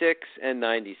 56 and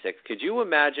 96. Could you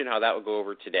imagine how that would go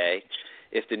over today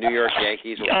if the New York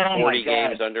Yankees were 40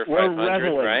 games under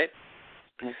 500, right?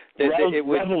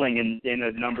 Reveling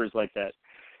in numbers like that.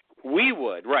 We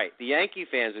would, right. The Yankee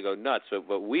fans would go nuts,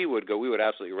 but we would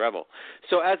absolutely revel.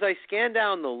 So as I scan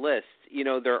down the list,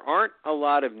 there aren't a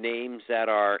lot of names that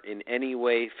are in any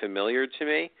way familiar to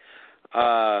me.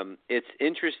 It's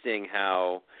interesting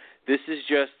how this is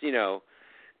just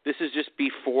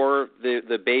before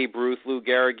the Babe Ruth, Lou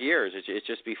Gehrig years. It's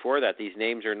just before that. These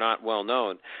names are not well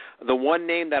known. The one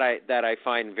name that I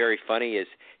find very funny is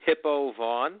Hippo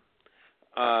Vaughn.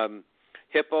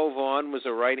 Hippo Vaughn was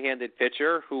a right-handed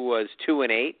pitcher who was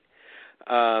 2-8.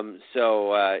 I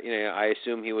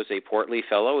assume he was a portly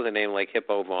fellow with a name like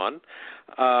Hippo Vaughn.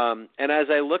 And as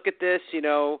I look at this,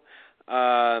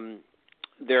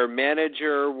 their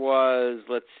manager was,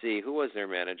 let's see, who was their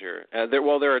manager?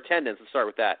 Their attendance, let's start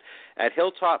with that. At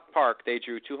Hilltop Park, they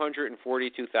drew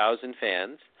 242,000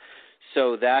 fans.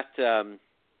 So that's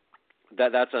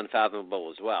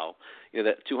unfathomable as well.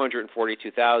 That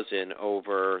 242,000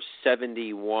 over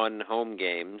 71 home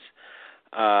games.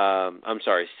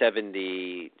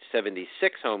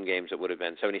 76 home games it would have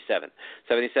been, 77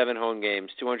 home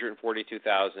games,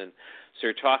 242,000. So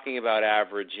you're talking about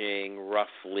averaging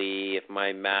roughly, if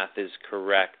my math is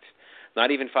correct,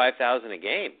 not even 5,000 a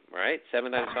game, right? 7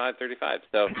 times 5, 35.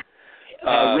 So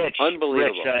Rich,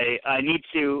 unbelievable. Rich, I need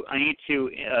to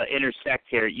intersect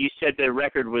here. You said the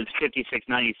record was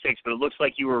 56-96, but it looks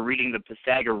like you were reading the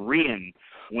Pythagorean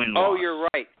win-loss. Oh, you're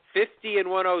right. 50 and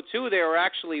 102, they were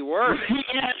actually worse.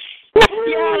 Yes.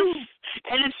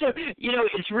 And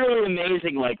it's really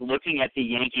amazing, like, looking at the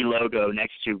Yankee logo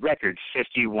next to record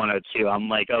 50-102. I'm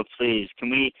like, oh, please, can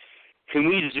we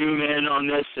zoom in on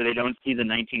this so they don't see the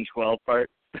 1912 part?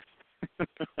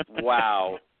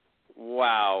 Wow.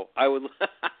 I would.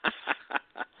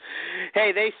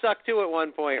 Hey, they sucked too at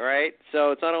one point, right?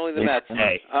 So it's not only the Mets.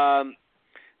 Hey.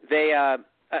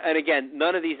 And again,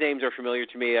 none of these names are familiar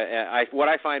to me. What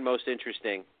I find most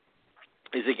interesting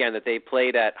is, again, that they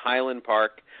played at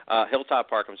Hilltop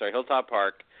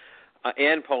Park,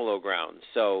 and Polo Grounds.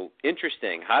 So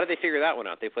interesting. How did they figure that one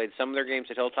out? They played some of their games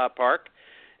at Hilltop Park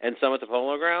and some at the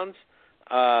Polo Grounds.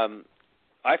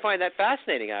 I find that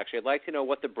fascinating, actually. I'd like to know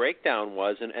what the breakdown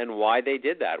was and why they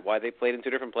did that, why they played in two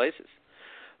different places.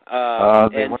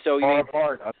 They weren't far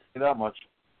apart, I'll tell you that much.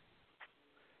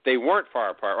 They weren't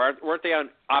far apart. Weren't they on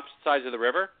opposite sides of the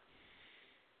river?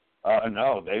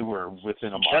 No, they were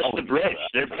within a mile. Just the bridge.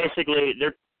 They're basically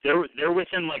they're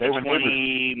within like a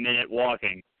 20-minute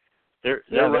walking. They're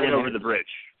right over the bridge.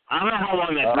 I don't know how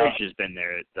long that bridge has been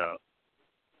there, though.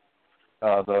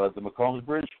 The McCombs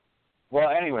Bridge. Well,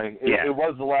 anyway, it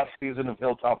was the last season of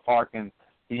Hilltop Park, and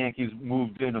the Yankees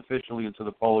moved in officially into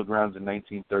the Polo Grounds in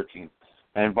 1913.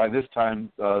 And by this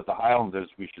time, the Highlanders,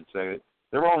 we should say,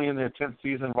 they were only in their 10th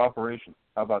season of operation.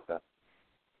 How about that?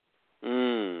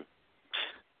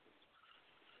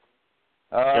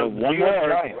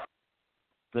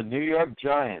 The New York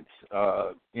Giants,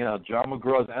 John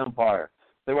McGraw's Empire.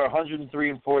 They were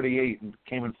 103-48 and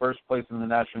came in first place in the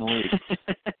National League.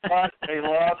 But they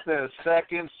lost their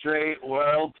second straight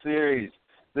World Series,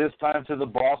 this time to the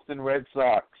Boston Red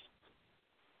Sox.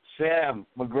 Sam,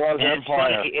 McGraw's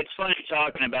Empire. It's funny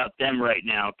talking about them right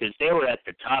now because they were at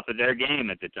the top of their game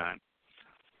at the time.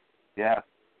 Yeah,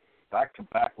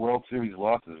 back-to-back World Series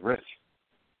losses, Rich.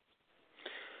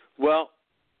 Well,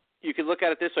 you could look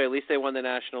at it this way. At least they won the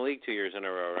National League 2 years in a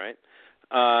row, right?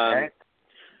 Okay.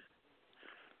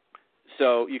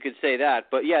 So you could say that.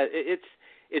 But, yeah,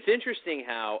 it's interesting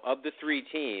how, of the three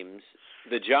teams,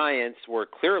 the Giants were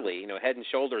clearly, head and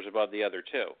shoulders above the other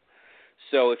two.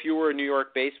 So if you were a New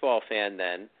York baseball fan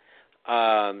then,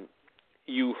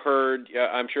 you heard,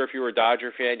 I'm sure if you were a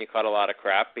Dodger fan, you caught a lot of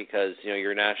crap because,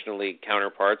 your National League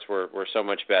counterparts were so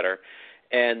much better.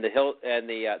 And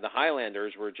the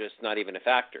Highlanders were just not even a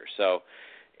factor. So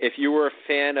if you were a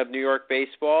fan of New York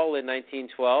baseball in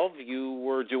 1912, you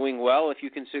were doing well if you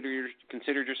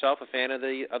considered yourself a fan of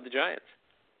the Giants.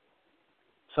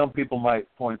 Some people might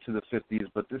point to the 50s,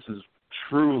 but this is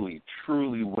truly,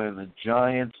 truly when the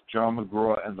Giants, John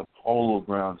McGraw, and the Polo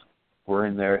Grounds were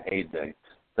in their heyday.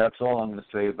 That's all I'm going to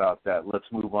say about that. Let's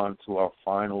move on to our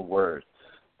final word.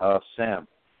 Sam.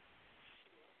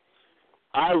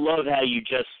 I love how you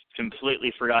just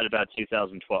completely forgot about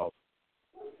 2012.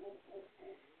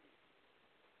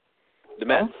 The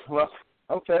Mets? Oh, well,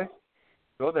 okay.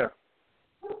 Go there.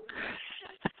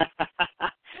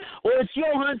 Well, it's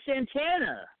Johan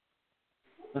Santana.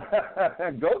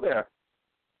 Go there.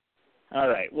 All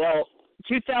right. Well,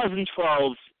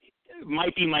 2012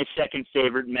 might be my second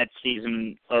favorite Mets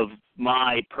season of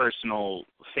my personal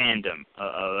fandom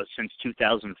since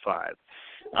 2005.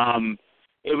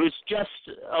 It was just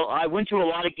I went to a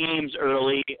lot of games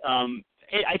early.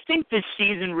 I think this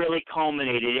season really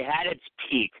culminated. It had its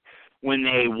peak when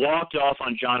they walked off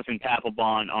on Jonathan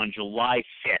Papelbon on July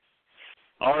 5th.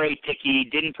 R.A. Dickey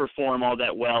didn't perform all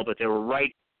that well, but they were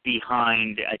right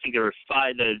behind. I think there were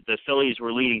five. The Phillies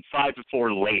were leading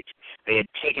 5-4 late. They had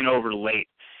taken over late,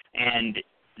 and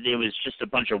there was just a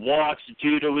bunch of walks.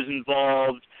 Duda was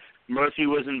involved. Murphy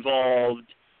was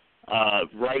involved.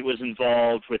 Wright was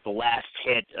involved with the last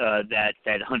hit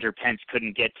that Hunter Pence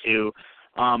couldn't get to.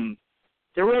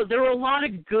 There were a lot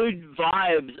of good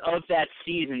vibes of that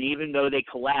season, even though they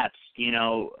collapsed. It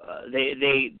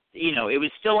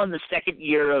was still in the second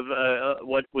year of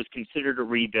what was considered a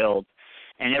rebuild,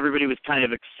 and everybody was kind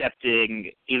of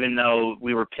accepting, even though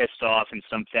we were pissed off in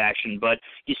some fashion. But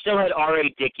you still had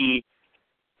R.A. Dickey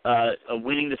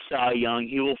winning the Cy Young.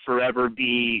 He will forever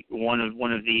be one of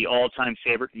the all-time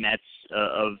favorite Mets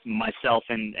of myself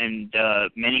and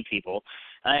many people.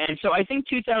 And so I think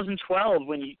 2012,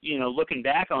 when looking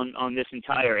back on this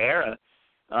entire era,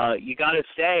 you got to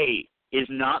say is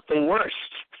not the worst.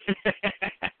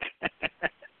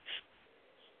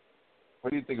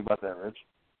 What do you think about that, Rich?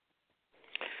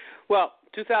 Well,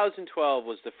 2012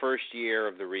 was the first year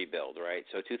of the rebuild, right?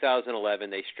 So 2011,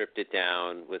 they stripped it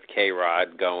down with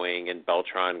K-Rod going and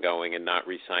Beltran going and not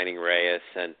re-signing Reyes,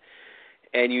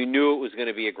 and you knew it was going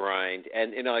to be a grind.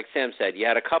 And, like Sam said, you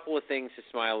had a couple of things to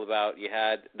smile about. You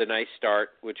had the nice start,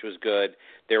 which was good.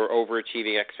 They were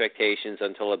overachieving expectations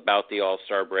until about the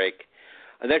All-Star break.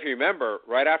 And then if you remember,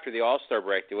 right after the All-Star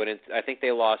break, I think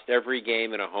they lost every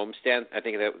game in a homestand. I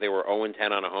think they were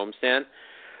 0-10 on a homestand,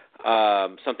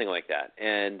 something like that.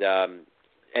 And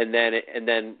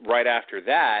then right after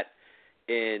that,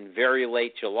 in very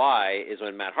late July, is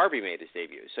when Matt Harvey made his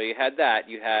debut. So you had that.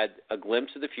 You had a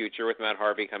glimpse of the future with Matt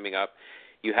Harvey coming up.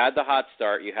 You had the hot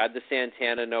start. You had the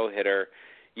Santana no-hitter.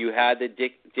 You had the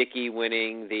Dickey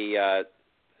winning the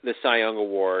Cy Young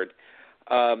Award.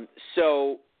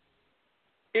 So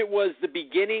it was the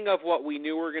beginning of what we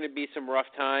knew were going to be some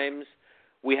rough times.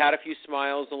 We had a few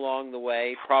smiles along the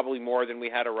way, probably more than we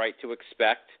had a right to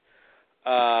expect.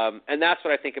 And that's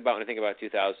what I think about when I think about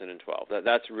 2012.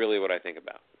 That's really what I think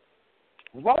about.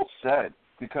 Well said,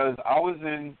 because I was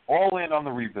all in on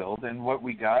the rebuild, and what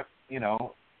we got,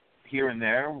 here and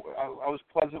there, I was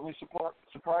pleasantly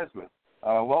surprised with.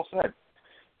 Well said.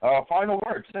 Final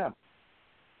word, Sam.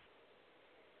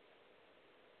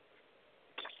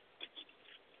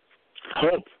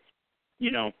 Hope.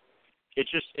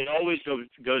 It always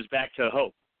goes back to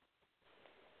hope.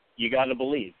 You got to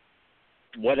believe.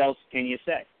 What else can you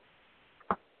say?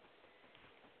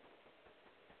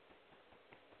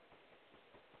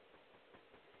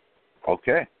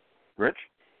 Okay. Rich?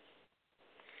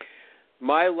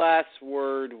 My last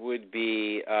word would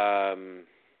be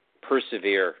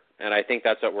persevere, and I think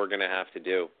that's what we're going to have to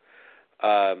do.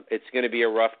 It's going to be a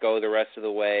rough go the rest of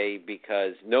the way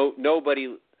because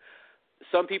nobody –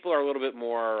 some people are a little bit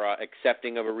more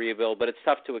accepting of a rebuild, but it's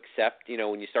tough to accept,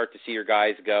 when you start to see your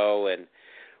guys go, and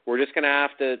we're just going to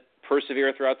have to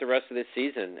persevere throughout the rest of this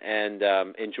season and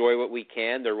enjoy what we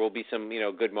can. There will be some,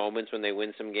 good moments when they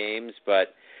win some games,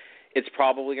 but it's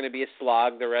probably going to be a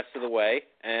slog the rest of the way,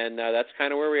 and that's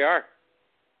kind of where we are.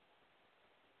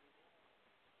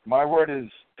 My word is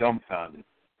dumbfounded.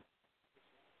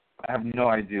 I have no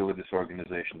idea where this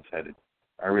organization's headed.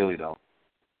 I really don't.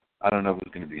 I don't know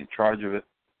who's going to be in charge of it.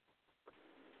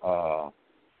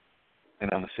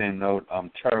 And on the same note,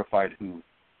 I'm terrified who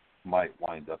might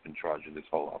wind up in charge of this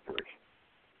whole operation.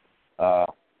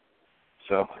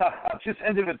 So I'll just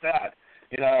end it with that.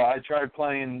 I tried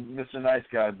playing Mr. Nice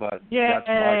Guy, but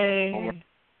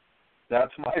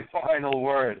that's my final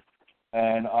word.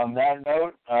 And on that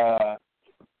note,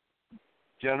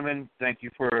 gentlemen, thank you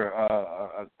for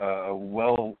a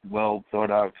well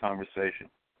thought out conversation.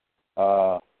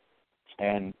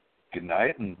 And good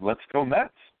night, and let's go Mets.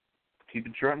 Keep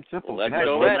it short and simple. Let's Good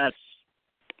go night. Mets.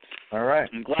 All right.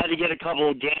 I'm glad to get a couple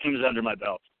of games under my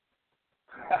belt.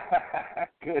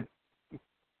 Good.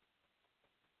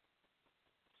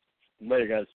 Later,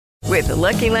 guys. With the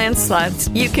Lucky Land Slots,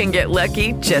 you can get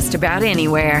lucky just about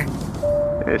anywhere.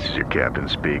 This is your captain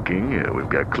speaking. We've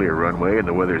got clear runway and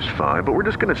the weather's fine, but we're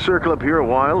just going to circle up here a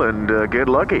while and get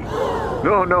lucky.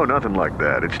 No, nothing like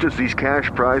that. It's just these cash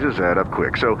prizes add up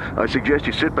quick. So I suggest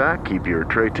you sit back, keep your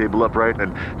tray table upright,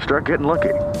 and start getting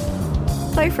lucky.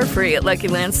 Play for free at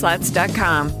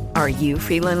LuckyLandSlots.com. Are you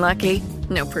feeling lucky?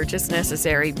 No purchase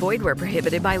necessary. Void where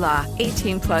prohibited by law.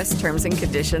 18+ terms and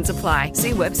conditions apply.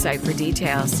 See website for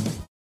details.